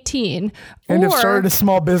than 18, and have started a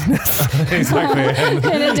small business. Exactly. in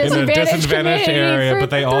a disadvantaged area, but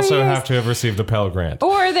they also have to have received the Pell Grant.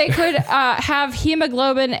 Or they could have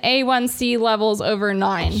hemoglobin A1C levels over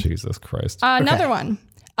 9. Jesus Christ. Another one.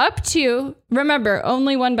 Up to, remember,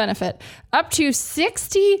 only one benefit. Up to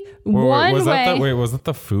 61 was that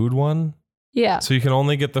the food one? Yeah. So you can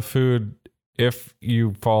only get the food if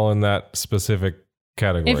you fall in that specific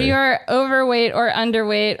category. If you are overweight or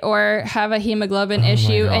underweight or have a hemoglobin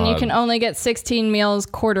issue, and you can only get 16 meals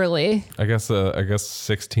quarterly. I guess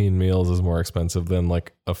 16 meals is more expensive than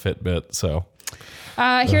like a Fitbit. So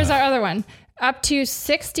here's our other one. Up to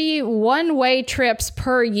 60 one-way trips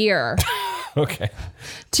per year. Okay.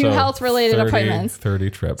 To health-related appointments. 30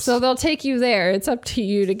 trips. So they'll take you there. It's up to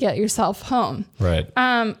you to get yourself home. Right.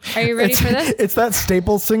 Are you ready for this? It's that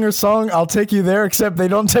Staples singer song, I'll take you there, except they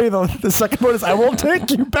don't tell you the second one is, I won't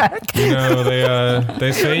take you back.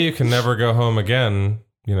 They say you can never go home again.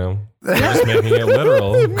 They're just making it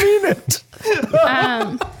literal. I mean it.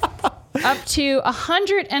 Up to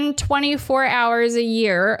 124 hours a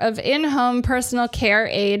year of in-home personal care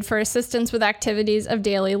aid for assistance with activities of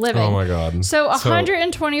daily living. Oh my God. So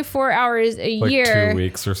 124 hours a year. 2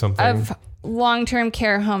 weeks or something. Of long-term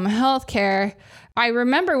care home health care. I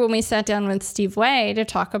remember when we sat down with Steve Way to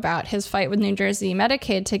talk about his fight with New Jersey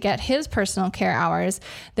Medicaid to get his personal care hours,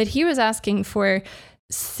 that he was asking for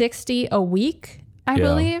 60 a week. I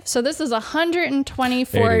believe. So this is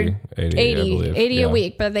 124, 80 a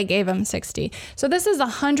week, but they gave him 60. So this is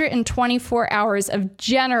 124 hours of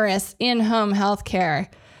generous in-home health care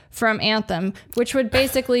from Anthem, which would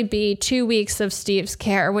basically be 2 weeks of Steve's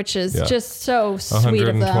care, which is just so sweet of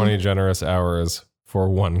them. 120 generous hours for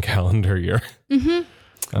 1 calendar year.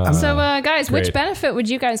 So guys, great. which benefit would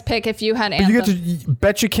you guys pick if you had Anthem?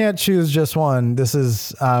 Bet you can't choose just one. This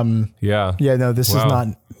is this is not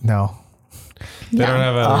They don't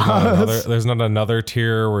have there's not another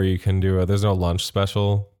tier where you can do there's no lunch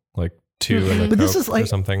special like 2 and a but Coke this is like or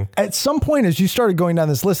something. At some point as you started going down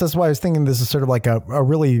this list, that's why I was thinking this is sort of like a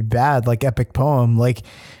really bad like epic poem. Like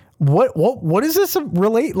what does this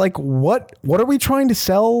relate? Like what are we trying to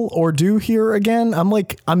sell or do here again?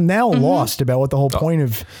 I'm now lost about what the whole point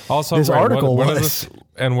of this article was.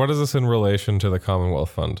 What is this in relation to the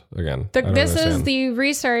Commonwealth Fund again? This is the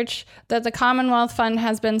research that the Commonwealth Fund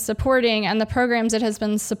has been supporting and the programs it has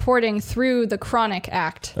been supporting through the Chronic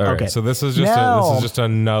Act. Okay, so this is just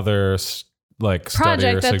another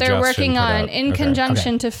project that they're working on in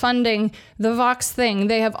conjunction to funding the Vox thing.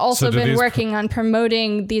 They have also been working on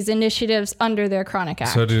promoting these initiatives under their Chronic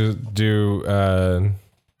Act. So do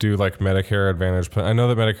like Medicare Advantage plan? I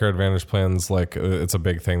know that Medicare Advantage plans it's a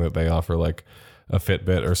big thing that they offer like a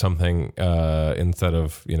Fitbit or something instead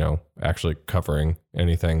of actually covering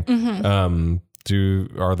anything.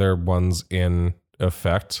 Are there ones in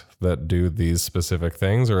effect that do these specific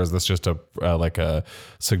things, or is this just a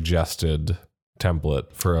suggested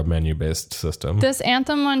template for a menu-based system? This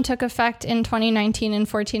Anthem one took effect in 2019 in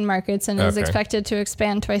 14 markets and is expected to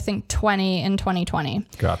expand to, I think, 20 in 2020.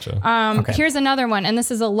 Gotcha. Here's another one, and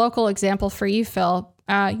this is a local example for you, Phil.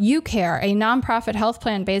 UCare, a nonprofit health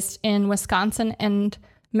plan based in Wisconsin and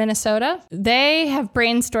Minnesota. They have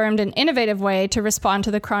brainstormed an innovative way to respond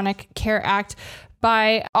to the Chronic Care Act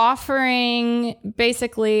by offering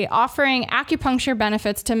acupuncture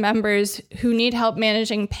benefits to members who need help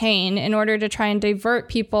managing pain in order to try and divert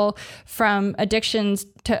people from addictions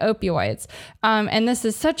to opioids. And this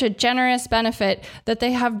is such a generous benefit that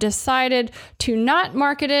they have decided to not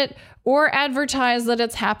market it or advertise that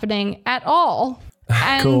it's happening at all.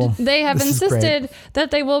 And they have insisted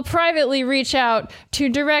that they will privately reach out to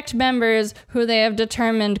direct members who they have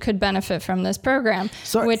determined could benefit from this program.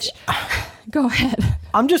 Go ahead.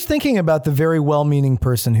 I'm just thinking about the very well-meaning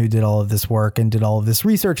person who did all of this work and did all of this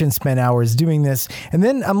research and spent hours doing this. And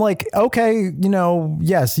then I'm like, okay,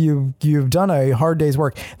 yes, you've done a hard day's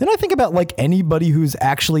work. Then I think about like anybody who's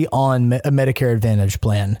actually on a Medicare Advantage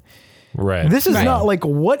plan. Right. This is not like,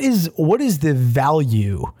 what is the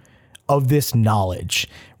value of this knowledge,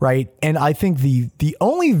 right? And I think the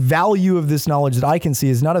only value of this knowledge that I can see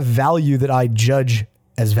is not a value that I judge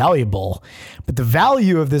as valuable, but the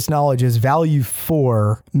value of this knowledge is value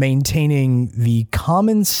for maintaining the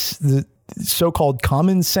so-called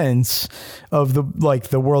common sense of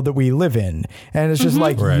the world that we live in. And it's just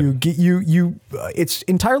it's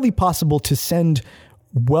entirely possible to send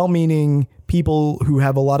well-meaning people who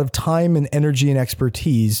have a lot of time and energy and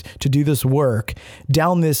expertise to do this work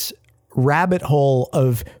down this rabbit hole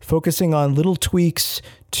of focusing on little tweaks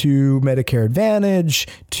to Medicare Advantage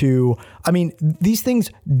these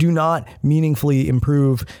things do not meaningfully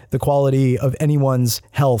improve the quality of anyone's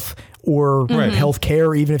health or health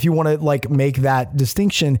care, even if you want to make that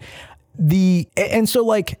distinction.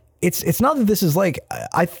 It's not that this is I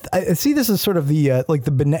see this as sort of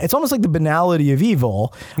it's almost like the banality of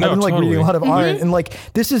evil. No, I've been totally. reading a lot of art and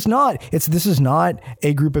this is not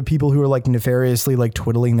a group of people who are nefariously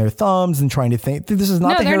twiddling their thumbs and trying to think. This is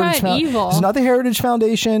not the Heritage evil. This is not the Heritage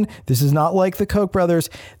Foundation. This is not like the Koch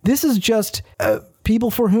brothers. This is just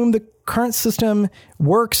people for whom the current system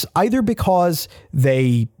works either because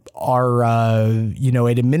they are,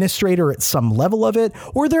 an administrator at some level of it,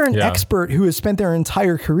 or they're an expert who has spent their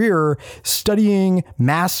entire career studying,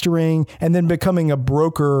 mastering, and then becoming a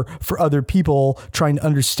broker for other people trying to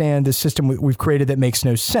understand the system we've created that makes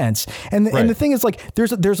no sense. And the thing is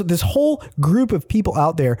there's this whole group of people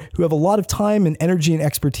out there who have a lot of time and energy and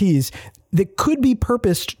expertise that could be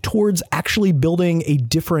purposed towards actually building a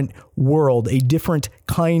different world, a different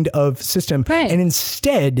kind of system. Right. And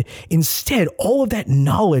instead, all of that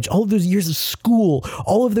knowledge, all of those years of school,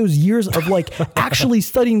 all of those years of actually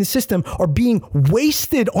studying the system are being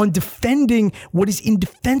wasted on defending what is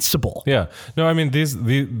indefensible. Yeah. No, I mean,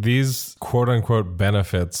 these quote unquote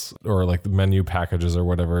benefits or the menu packages or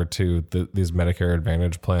whatever to these Medicare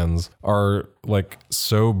Advantage plans are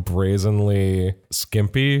so brazenly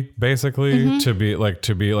skimpy, basically, to be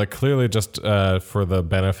clearly just for the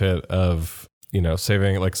benefit of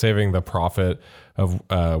saving the profit of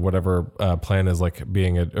whatever plan is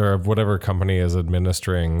or whatever company is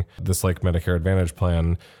administering this Medicare Advantage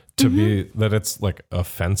plan, to be that it's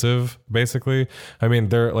offensive, basically. I mean,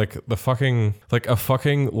 they're a fucking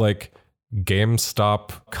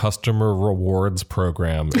GameStop customer rewards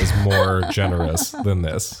program is more generous than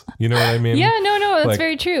this. You know what I mean? Yeah, no, that's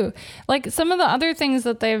very true. Like some of the other things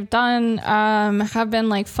that they've done have been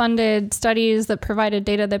like funded studies that provided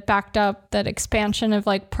data that backed up that expansion of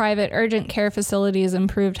like private urgent care facilities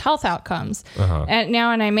improved health outcomes. And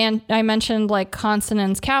I mentioned like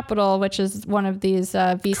Consonance Capital, which is one of these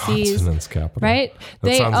VCs. Consonance Capital. Right?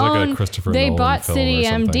 That sounds like a Christopher Nolan bought film or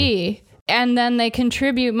something. CityMD. And then they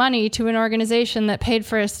contribute money to an organization that paid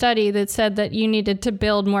for a study that said that you needed to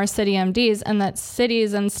build more CityMDs and that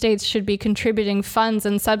cities and states should be contributing funds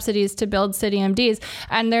and subsidies to build CityMDs.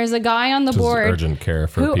 And there's a guy on the board. Urgent care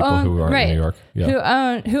for people who are in New York.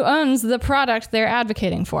 Yeah. Who owns the product they're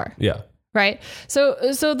advocating for. Yeah. Right. So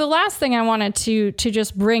the last thing I wanted to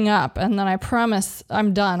just bring up, and then I promise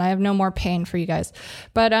I'm done. I have no more pain for you guys.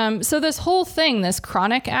 But so this whole thing, this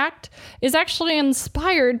Chronic Act, is actually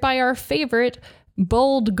inspired by our favorite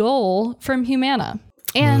bold goal from Humana.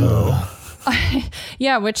 And so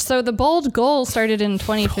the bold goal started in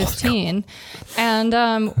 2015.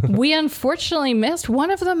 And we unfortunately missed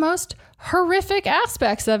one of the most horrific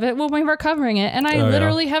aspects of it when we were covering it. And I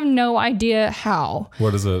literally have no idea how.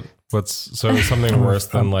 What is it? What's something worse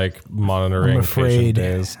than like monitoring patient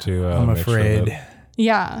days to make sure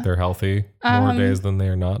that they're healthy more days than they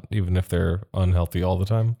are not, even if they're unhealthy all the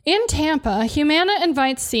time? In Tampa, Humana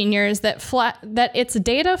invites seniors that its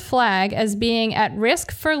data flag as being at risk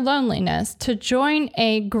for loneliness to join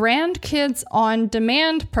a Grandkids on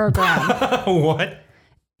Demand program. What?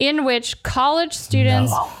 In which college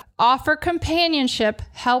students offer companionship,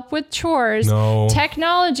 help with chores,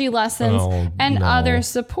 technology lessons, and other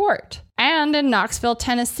support. And in Knoxville,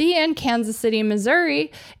 Tennessee and Kansas City,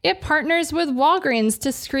 Missouri, it partners with Walgreens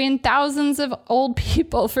to screen thousands of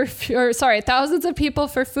people for food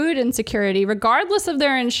insecurity, regardless of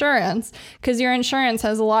their insurance, because your insurance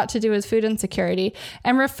has a lot to do with food insecurity,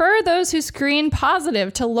 and refer those who screen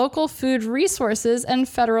positive to local food resources and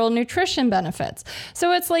federal nutrition benefits.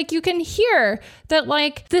 So it's like you can hear that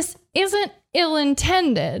like this isn't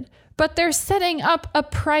ill-intended, but they're setting up a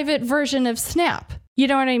private version of SNAP. You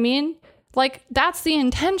know what I mean? Like, that's the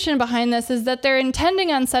intention behind this, is that they're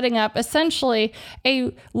intending on setting up essentially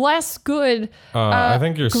a less good I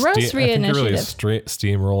think you're grocery initiative. You're really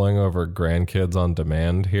steamrolling over Grandkids on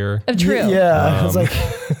Demand here. True. Yeah. It's like,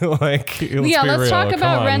 let's talk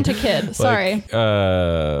about Rent-A-Kid. Sorry.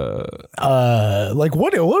 Like,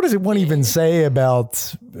 what does it one even say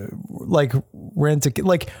about like Rent-A-Kid?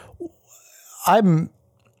 Like,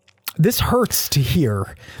 this hurts to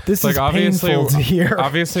hear. This is painful to hear.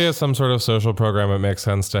 Obviously, as some sort of social program, it makes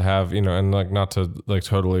sense to have, and like not to like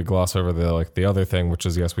totally gloss over the other thing, which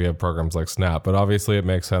is, yes, we have programs like SNAP, but obviously it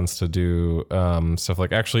makes sense to do stuff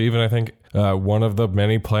like, actually, even I think one of the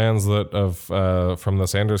many plans that from the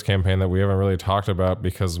Sanders campaign that we haven't really talked about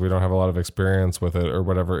because we don't have a lot of experience with it or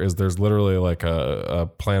whatever, is there's literally like a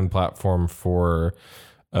planned platform for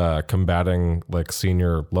combating like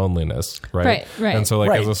senior loneliness, right? And so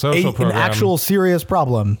like as a social program, an actual serious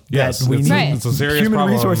problem that we need it's a serious human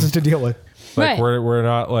problem. resources to deal with. Like we're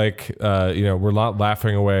not like we're not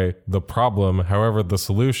laughing away the problem. However, the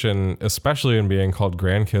solution, especially in being called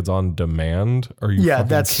Grandkids on Demand, are you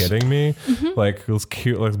fucking kidding me? Mm-hmm. Like it was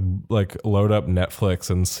cute. Like load up Netflix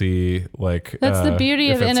and see like that's the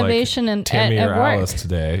beauty of innovation and Tammy or work. Alice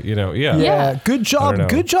today. Good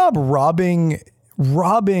job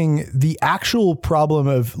robbing the actual problem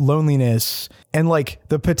of loneliness and like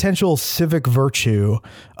the potential civic virtue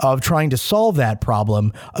of trying to solve that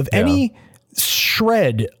problem of any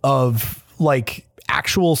shred of like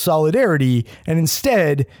actual solidarity, and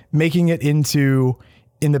instead making it in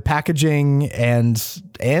the packaging and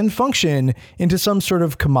function into some sort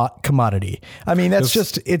of commodity. I mean, that's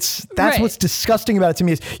what's disgusting about it to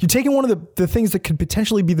me, is you're taking one of the things that could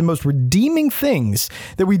potentially be the most redeeming things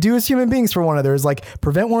that we do as human beings for one another, is like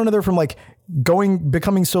prevent one another from like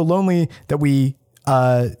becoming so lonely that we,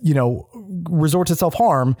 resort to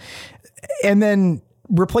self-harm, and then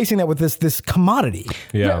replacing that with this commodity.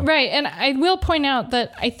 Yeah. Right. And I will point out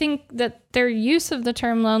that I think that their use of the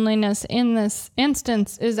term loneliness in this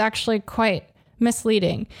instance is actually quite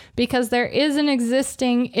misleading, because there is an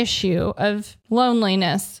existing issue of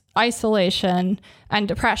loneliness, isolation, and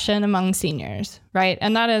depression among seniors, right?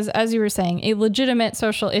 And that is, as you were saying, a legitimate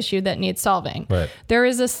social issue that needs solving. Right. There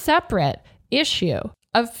is a separate issue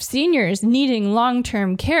of seniors needing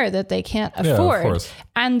long-term care that they can't afford. Of course.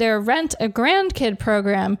 And their Rent a Grandkid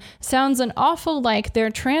program sounds an awful like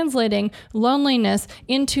they're translating loneliness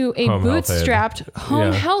into a bootstrapped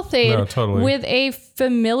home health aid with a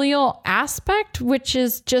familial aspect, which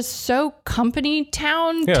is just so company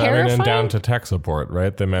town terrifying. And down to tech support,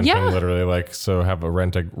 right? They mentioned literally like, so have a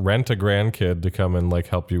rent a grandkid to come and like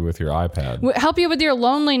help you with your iPad. Help you with your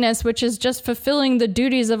loneliness, which is just fulfilling the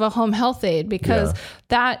duties of a home health aide, because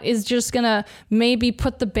that is just going to maybe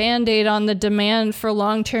put the Band-Aid on the demand for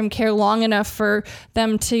long-term care long enough for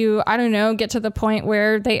them to, I don't know, get to the point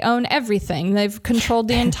where they own everything. They've controlled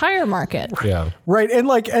the entire market. Yeah. Right.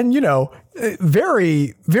 And you know,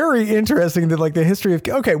 very, very interesting that like the history of,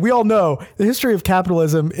 okay, we all know the history of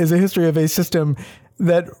capitalism is a history of a system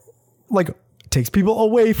that like takes people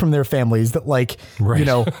away from their families, that like, you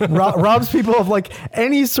know, robs people of like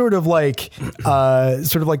any sort of like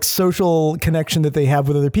social connection that they have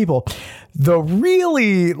with other people. The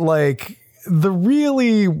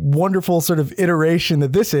really wonderful sort of iteration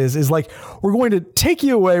that this is like, we're going to take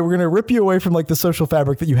you away. We're going to rip you away from like the social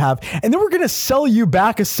fabric that you have. And then we're going to sell you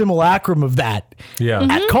back a simulacrum of that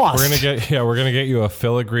at cost. We're going to get you a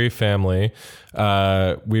filigree family.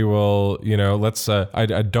 We will, you know, let's, I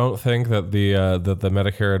don't think that the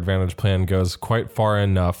Medicare Advantage plan goes quite far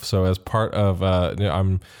enough. So as part of,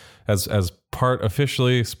 as part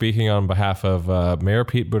officially speaking on behalf of Mayor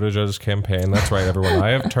Pete Buttigieg's campaign. That's right, everyone. I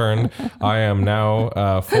have turned. I am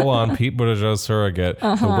now full on Pete Buttigieg surrogate.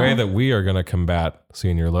 The way that we are going to combat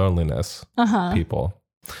senior loneliness, people.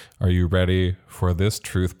 Are you ready for this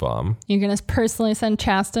truth bomb? You're going to personally send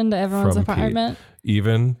Chasten to everyone's apartment? Pete.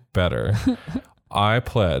 Even better. I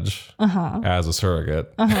pledge as a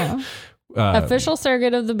surrogate. Official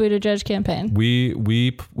surrogate of the Buttigieg campaign.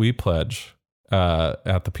 We pledge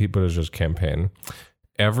at the Pete Buttigieg campaign,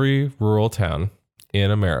 every rural town in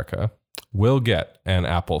America will get an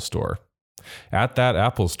Apple store. At that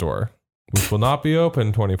Apple store, which will not be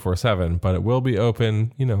open 24/7, but it will be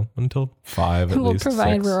open, you know, until 5 at least. We'll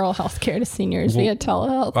provide rural health care to seniors via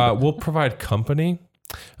telehealth. We'll provide company.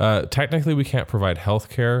 Technically, we can't provide health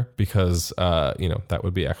care because, you know, that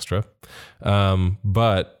would be extra.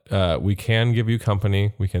 But we can give you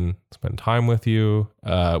company. We can spend time with you.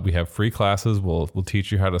 We have free classes. We'll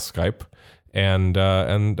teach you how to Skype, and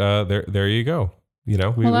there you go. You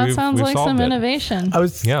know, that sounds like some innovation. I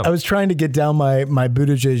was trying to get down my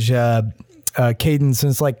Buttigieg cadence, and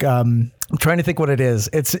it's like I'm trying to think what it is.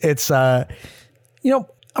 It's you know,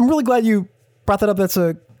 I'm really glad you brought that up. That's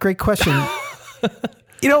a great question.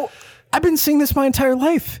 You know, I've been seeing this my entire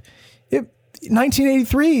life.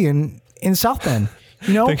 1983 in South Bend.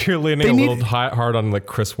 You know, I think you're leaning a little hard on like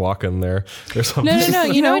Chris Walken there. There's something. No.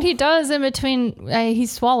 You know what he does in between? He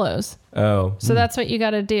swallows. Oh. So that's what you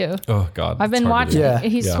got to do. Oh God. I've been watching.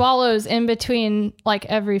 He swallows in between like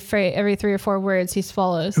every 3 or 4 words. He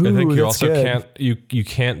swallows. I think you also can't be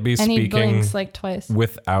and speaking he blinks like twice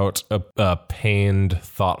without a pained,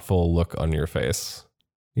 thoughtful look on your face.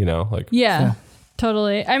 You know, like yeah.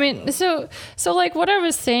 Totally. I mean, so like what I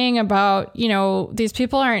was saying about, you know, these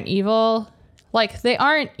people aren't evil. Like they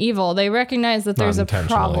aren't evil. They recognize that there's a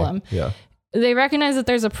problem. Yeah. They recognize that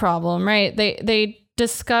there's a problem, right? They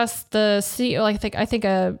discuss the CEO, I think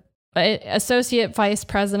a associate vice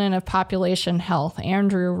president of population health,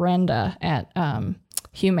 Andrew Renda at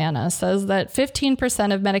Humana, says that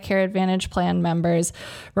 15% of Medicare Advantage plan members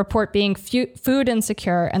report being food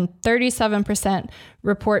insecure and 37%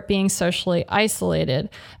 report being socially isolated.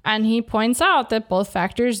 And he points out that both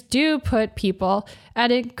factors do put people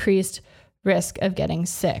at increased risk of getting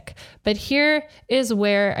sick. But here is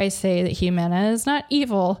where I say that Humana is not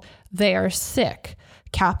evil. They are sick.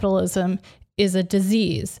 Capitalism is a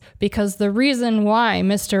disease, because the reason why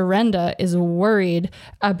Mr. Renda is worried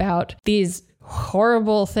about these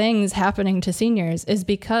horrible things happening to seniors is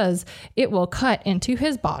because it will cut into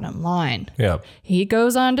his bottom line. Yeah. He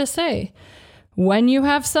goes on to say, when you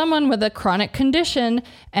have someone with a chronic condition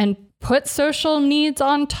and put social needs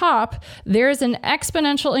on top, there's an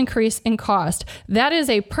exponential increase in cost. That is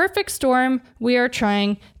a perfect storm we are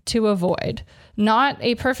trying to avoid. Not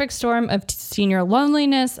a perfect storm of senior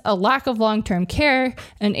loneliness, a lack of long-term care,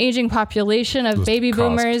 an aging population of baby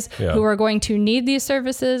boomers who are going to need these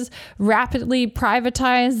services, rapidly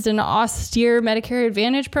privatized and austere Medicare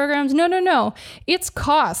Advantage programs. No. It's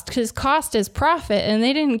cost, because cost is profit, and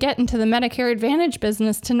they didn't get into the Medicare Advantage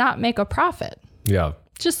business to not make a profit. Yeah.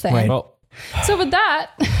 Just saying. Right. Well, so with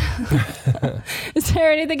that, is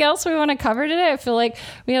there anything else we want to cover today? I feel like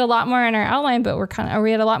we had a lot more in our outline, but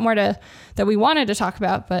we had a lot more that we wanted to talk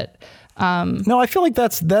about. But no, I feel like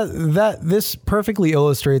this perfectly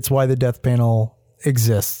illustrates why the death panel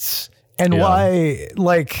exists and why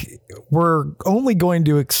we're only going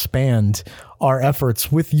to expand our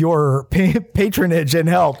efforts with your patronage and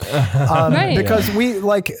help. Because we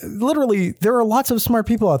literally, there are lots of smart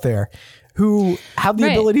people out there who have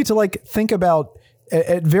the ability to think about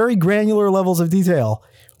at very granular levels of detail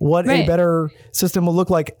what a better system will look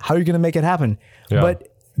like, how you're going to make it happen. Yeah. But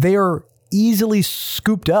they are easily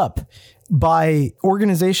scooped up by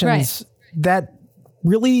organizations that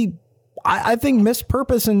really, I think,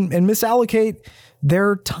 mispurpose and misallocate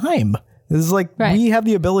their time. This is we have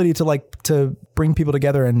the ability to bring people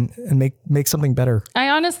together and make something better. I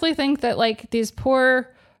honestly think that these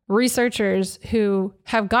poor researchers who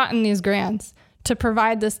have gotten these grants to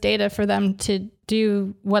provide this data for them to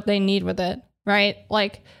do what they need with it, right?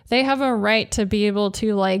 They have a right to be able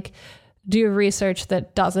to do research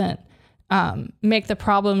that doesn't make the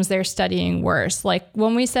problems they're studying worse.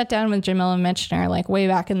 When we sat down with Jamila Michener, way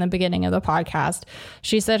back in the beginning of the podcast,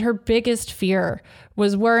 she said her biggest fear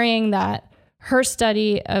was worrying that her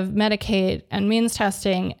study of Medicaid and means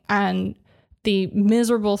testing and the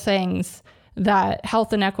miserable things that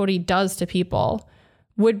health inequity does to people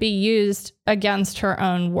would be used against her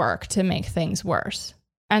own work to make things worse.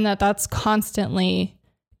 And that's constantly,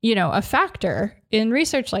 a factor in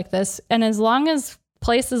research like this. And as long as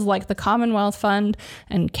places like the Commonwealth Fund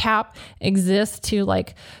and CAP exist to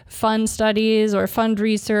fund studies or fund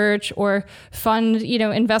research or fund,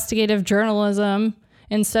 investigative journalism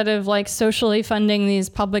instead of socially funding these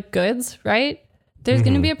public goods, right? There's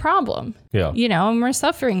going to be a problem. Yeah. And we're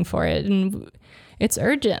suffering for it and it's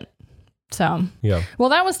urgent. So, well,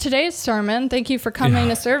 that was today's sermon. Thank you for coming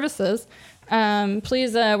to services.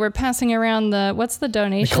 Please, we're passing around what's the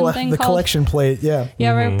donation thing called? The collection plate,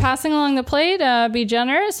 we're passing along the plate. Be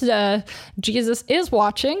generous. Jesus is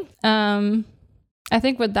watching. I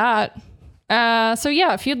think with that.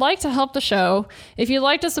 If you'd like to help the show, if you'd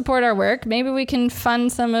like to support our work, maybe we can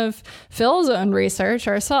fund some of Phil's own research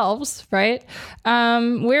ourselves, right?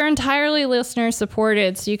 We're entirely listener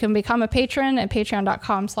supported, so you can become a patron at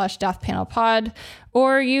patreon.com/deathpanelpod,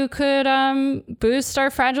 or you could boost our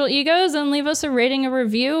fragile egos and leave us a rating, a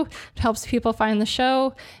review. It helps people find the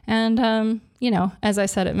show. And, as I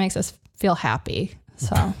said, it makes us feel happy.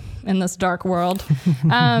 So... in this dark world.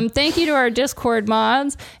 Thank you to our Discord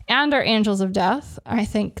mods and our Angels of Death. I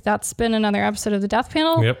think that's been another episode of the Death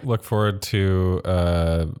Panel. Yep. Look forward to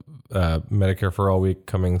Medicare for All Week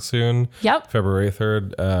coming soon. Yep. February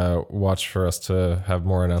 3rd. Watch for us to have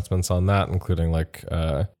more announcements on that, including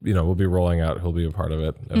we'll be rolling out who'll be a part of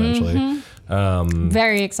it eventually.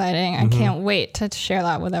 Very exciting. I can't wait to share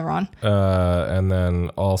that with everyone. And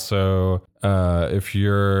then also, if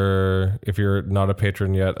you're not a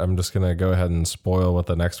patron yet, I'm just gonna go ahead and spoil what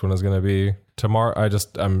the next one is gonna be tomorrow.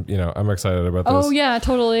 I'm excited about this. Oh yeah,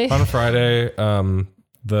 totally. On Friday,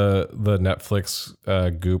 the Netflix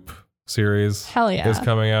Goop series is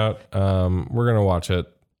coming out. We're gonna watch it.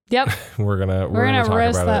 Yep. we're gonna talk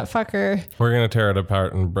roast about that it. Fucker. We're gonna tear it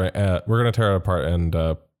apart and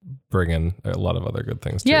bring in a lot of other good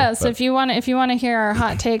things too. Yes, if you want to hear our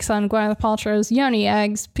hot takes on Gwyneth Paltrow's yoni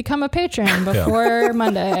eggs, become a patron before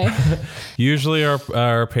Monday. Usually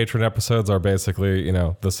our patron episodes are basically,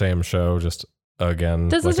 the same show, just again.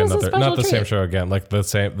 This is just a special not the treat. Same show again,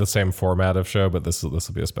 the same format of show, but this will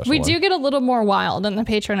be a special We one. do get a little more wild in the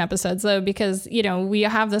Patreon episodes though, because we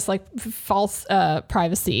have this false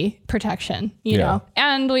privacy protection, you know,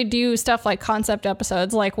 and we do stuff like concept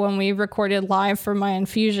episodes, like when we recorded live for my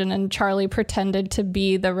infusion and Charlie pretended to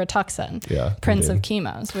be the Rituxan, Prince of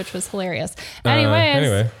Chemos, which was hilarious.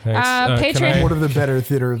 Anyway, Patreon. What are the better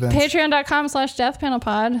theater events?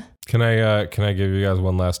 Patreon.com/deathpanelpod. Can I give you guys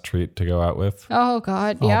one last treat to go out with? Oh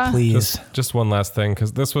God, yeah. Please. Just one last thing,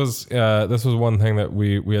 because this was one thing that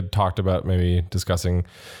we had talked about maybe discussing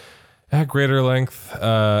at greater length,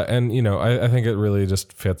 and I think it really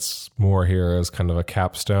just fits more here as kind of a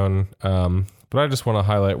capstone. But I just want to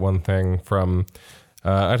highlight one thing from.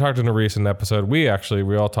 I talked in a recent episode. We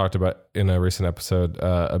all talked about in a recent episode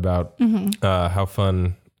about how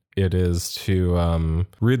fun it is to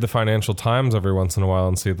read the Financial Times every once in a while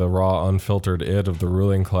and see the raw, unfiltered id of the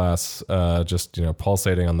ruling class just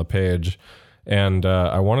pulsating on the page. And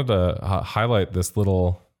I wanted to highlight this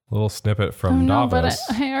little snippet from Davos.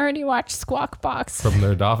 But I already watched Squawk Box from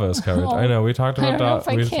their Davos coverage. I know we talked about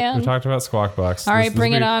we talked about Squawk Box. All right,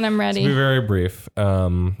 bring it on. I'm ready. To be very brief.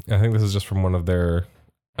 I think this is just from one of their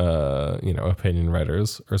opinion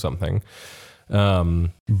writers or something.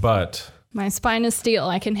 But my spine is steel.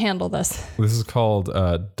 I can handle this. This is called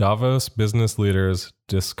Davos Business Leaders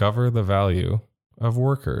Discover the Value of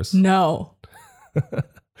Workers. No.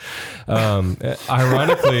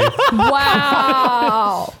 Ironically,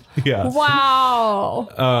 wow. Yeah.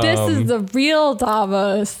 Wow. This is the real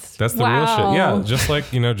Davos. That's the real shit.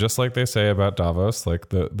 Yeah. Just like they say about Davos, like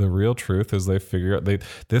the real truth is they figure out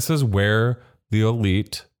this is where the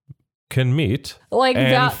elite can meet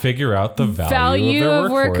and figure out the value of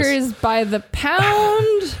their workers by the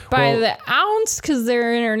pound, by the ounce, because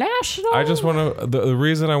they're international. I just want to, the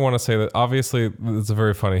reason I want to say that, obviously it's a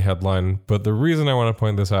very funny headline, but the reason I want to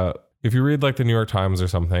point this out, if you read like the New York Times or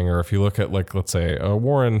something, or if you look at like, let's say a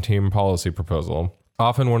Warren team policy proposal,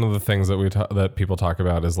 often one of the things that that people talk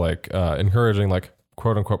about is like encouraging like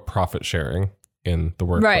quote unquote profit sharing in the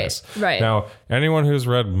workplace. Right. Now, anyone who's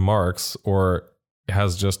read Marx or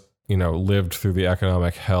has just, lived through the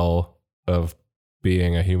economic hell of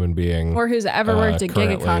being a human being, or who's ever worked a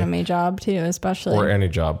gig economy job too, especially, or any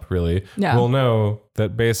job really, will know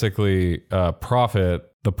that basically the profit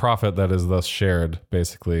that is thus shared,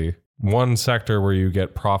 basically one sector where you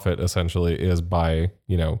get profit essentially is by,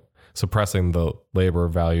 suppressing the labor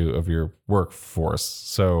value of your workforce.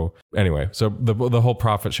 So anyway, the whole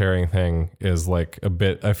profit sharing thing is like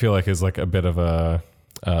I feel like is like a bit of a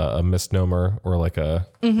misnomer, or like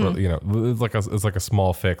it's like a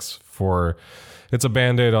small fix for, it's a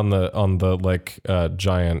Band-Aid on the like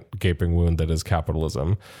giant gaping wound that is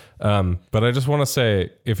capitalism. But I just want to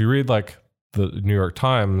say, if you read like the New York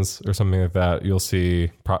Times or something like that, you'll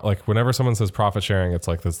see like whenever someone says profit sharing, it's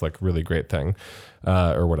like this like really great thing,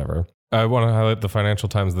 or whatever. I want to highlight the Financial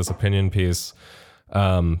Times, this opinion piece,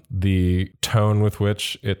 the tone with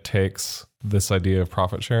which it takes this idea of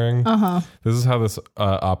profit sharing. This is how this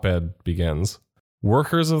op-ed begins.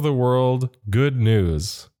 Workers of the world, good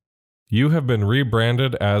news. You have been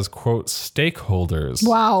rebranded as, quote, stakeholders.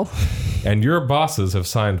 Wow. And your bosses have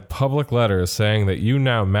signed public letters saying that you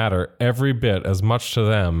now matter every bit as much to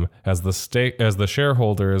them as the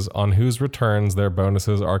shareholders on whose returns their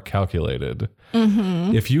bonuses are calculated.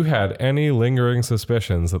 Mm-hmm. If you had any lingering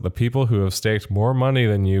suspicions that the people who have staked more money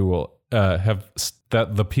than you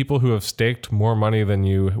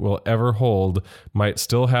will ever hold might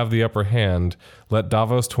still have the upper hand, let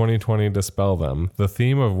Davos 2020 dispel them. The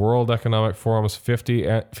theme of World Economic Forum's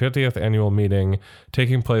 50th annual meeting,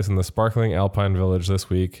 taking place in the sparkling Alpine village this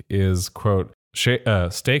week, is, quote,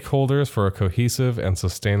 stakeholders for a cohesive and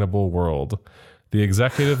sustainable world. The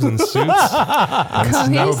executives in suits and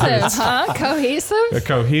cohesive, huh? Cohesive? A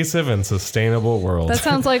cohesive and sustainable world. That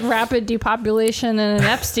sounds like rapid depopulation in an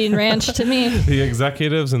Epstein ranch to me. The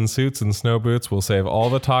executives in suits and snow boots will save all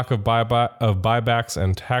the talk of buybacks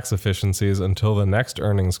and tax efficiencies until the next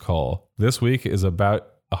earnings call. This week is about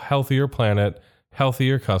a healthier planet,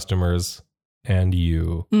 healthier customers, and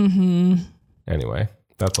you. Mm-hmm. Anyway,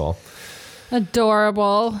 that's all.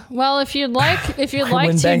 Adorable. Well, if you'd like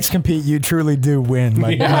when to, banks compete, you truly do win.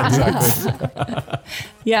 Like, yeah, exactly.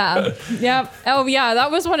 Yeah. Oh, yeah.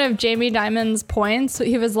 That was one of Jamie Dimon's points.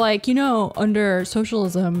 He was like, under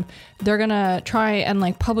socialism, they're gonna try and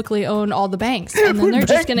like publicly own all the banks, and then they're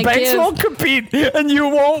just gonna banks won't compete, and you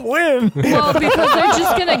won't win. Well,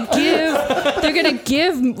 because they're gonna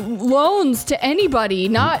give loans to anybody,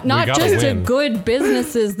 not just to good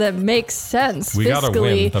businesses that make sense we fiscally. Gotta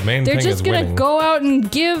win. The main they're thing just is gonna winning. go out and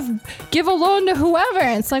give a loan to whoever.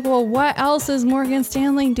 And it's like, well, what else is Morgan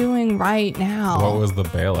Stanley doing right now? What was the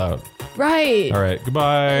bailout? Right. All right.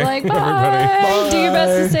 Goodbye. Like, bye. Everybody. Bye. Do your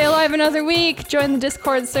best to stay alive another week. Join the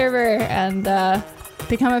Discord server and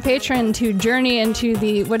become a patron to journey into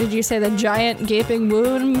the giant gaping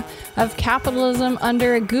wound of capitalism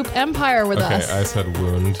under a goop empire with us. Okay, I said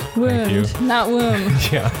wound. Wound, Thank you. not womb.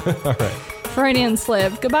 Yeah. All right. Freudian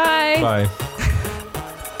slip. Goodbye. Bye.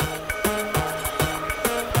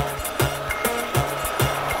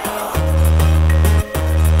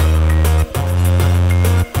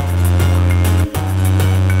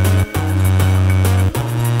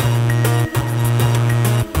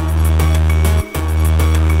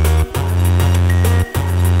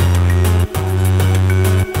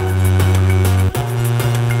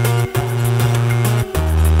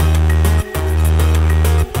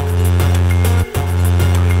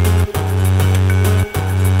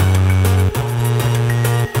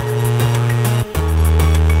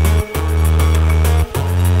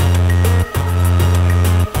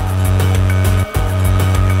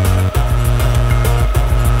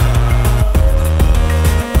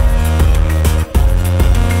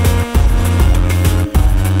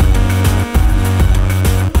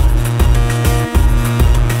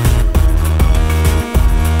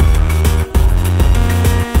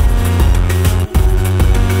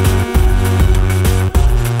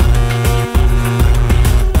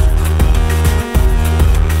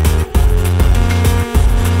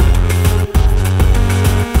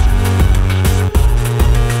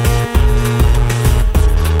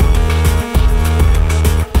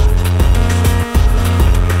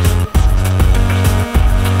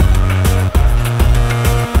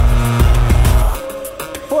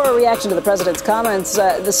 reaction to the president's comments,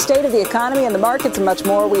 the state of the economy and the markets and much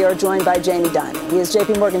more. We are joined by Jamie Dimon. He is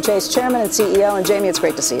J.P. Morgan Chase chairman and CEO. And Jamie, it's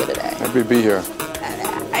great to see you today. Happy to be here.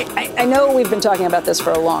 I know we've been talking about this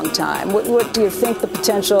for a long time. What do you think the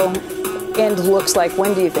potential end looks like?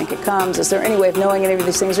 When do you think it comes? Is there any way of knowing any of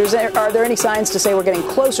these things? Or are there any signs to say we're getting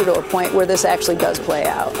closer to a point where this actually does play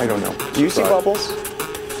out? I don't know. Do you see bubbles?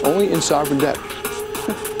 Only in sovereign debt.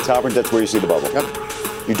 Sovereign debt's where you see the bubble.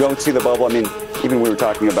 Yep. You don't see the bubble. I mean, even we were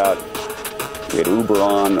talking about, we had Uber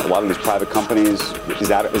on, a lot of these private companies. Is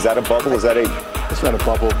that a bubble? Is that a... It's not a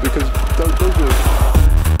bubble because those are...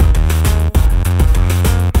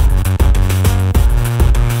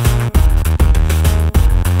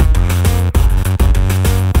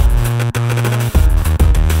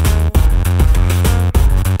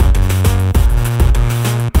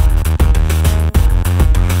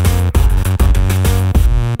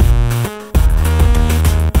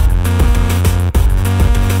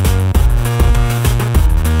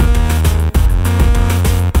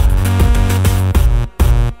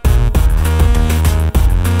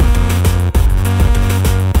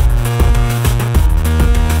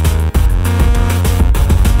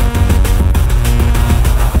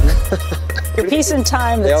 In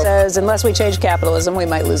time that says, unless we change capitalism, we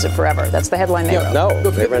might lose it forever. That's the headline they wrote. No,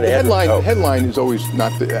 the headline is always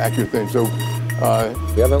not the accurate thing. So,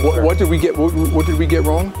 what did we get? What did we get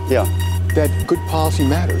wrong? Yeah, that good policy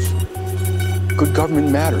matters. Good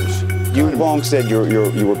government matters. You long said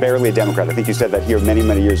you were barely a Democrat. I think you said that here many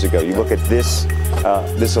years ago. You look at this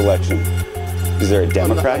election. Is there a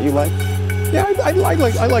Democrat you like? Yeah, I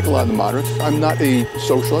like a lot of the moderates. I'm not a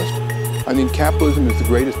socialist. I think capitalism is the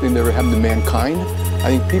greatest thing that ever happened to mankind. I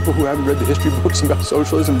think people who haven't read the history books about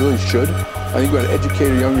socialism really should. I think we've got to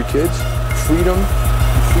educate our younger kids. Freedom,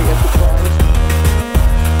 free enterprise.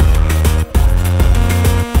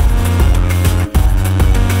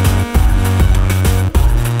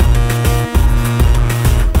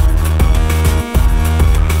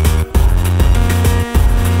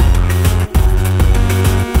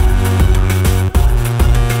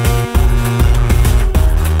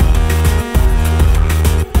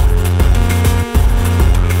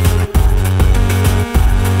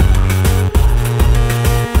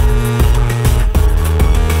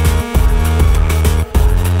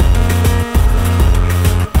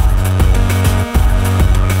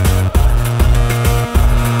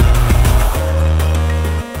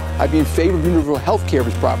 I'd be in favor of universal health care if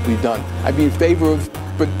it's properly done. I'd be in favor of,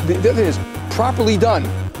 but the other thing is, properly done.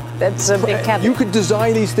 That's a big caveat. You could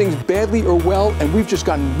design these things badly or well, and we've just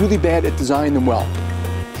gotten really bad at designing them well.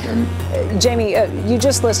 Jamie, you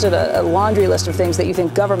just listed a laundry list of things that you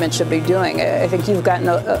think government should be doing. I think you've gotten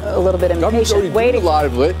a little bit impatient, waiting a lot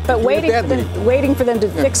of it, but waiting for them to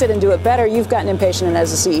fix it and do it better. You've gotten impatient, and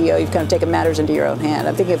as a CEO, you've kind of taken matters into your own hand.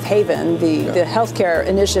 I'm thinking of Haven, the healthcare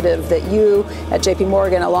initiative that you at J.P.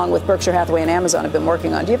 Morgan, along with Berkshire Hathaway and Amazon, have been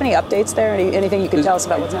working on. Do you have any updates there? Anything you can tell us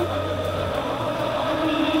about what's happening?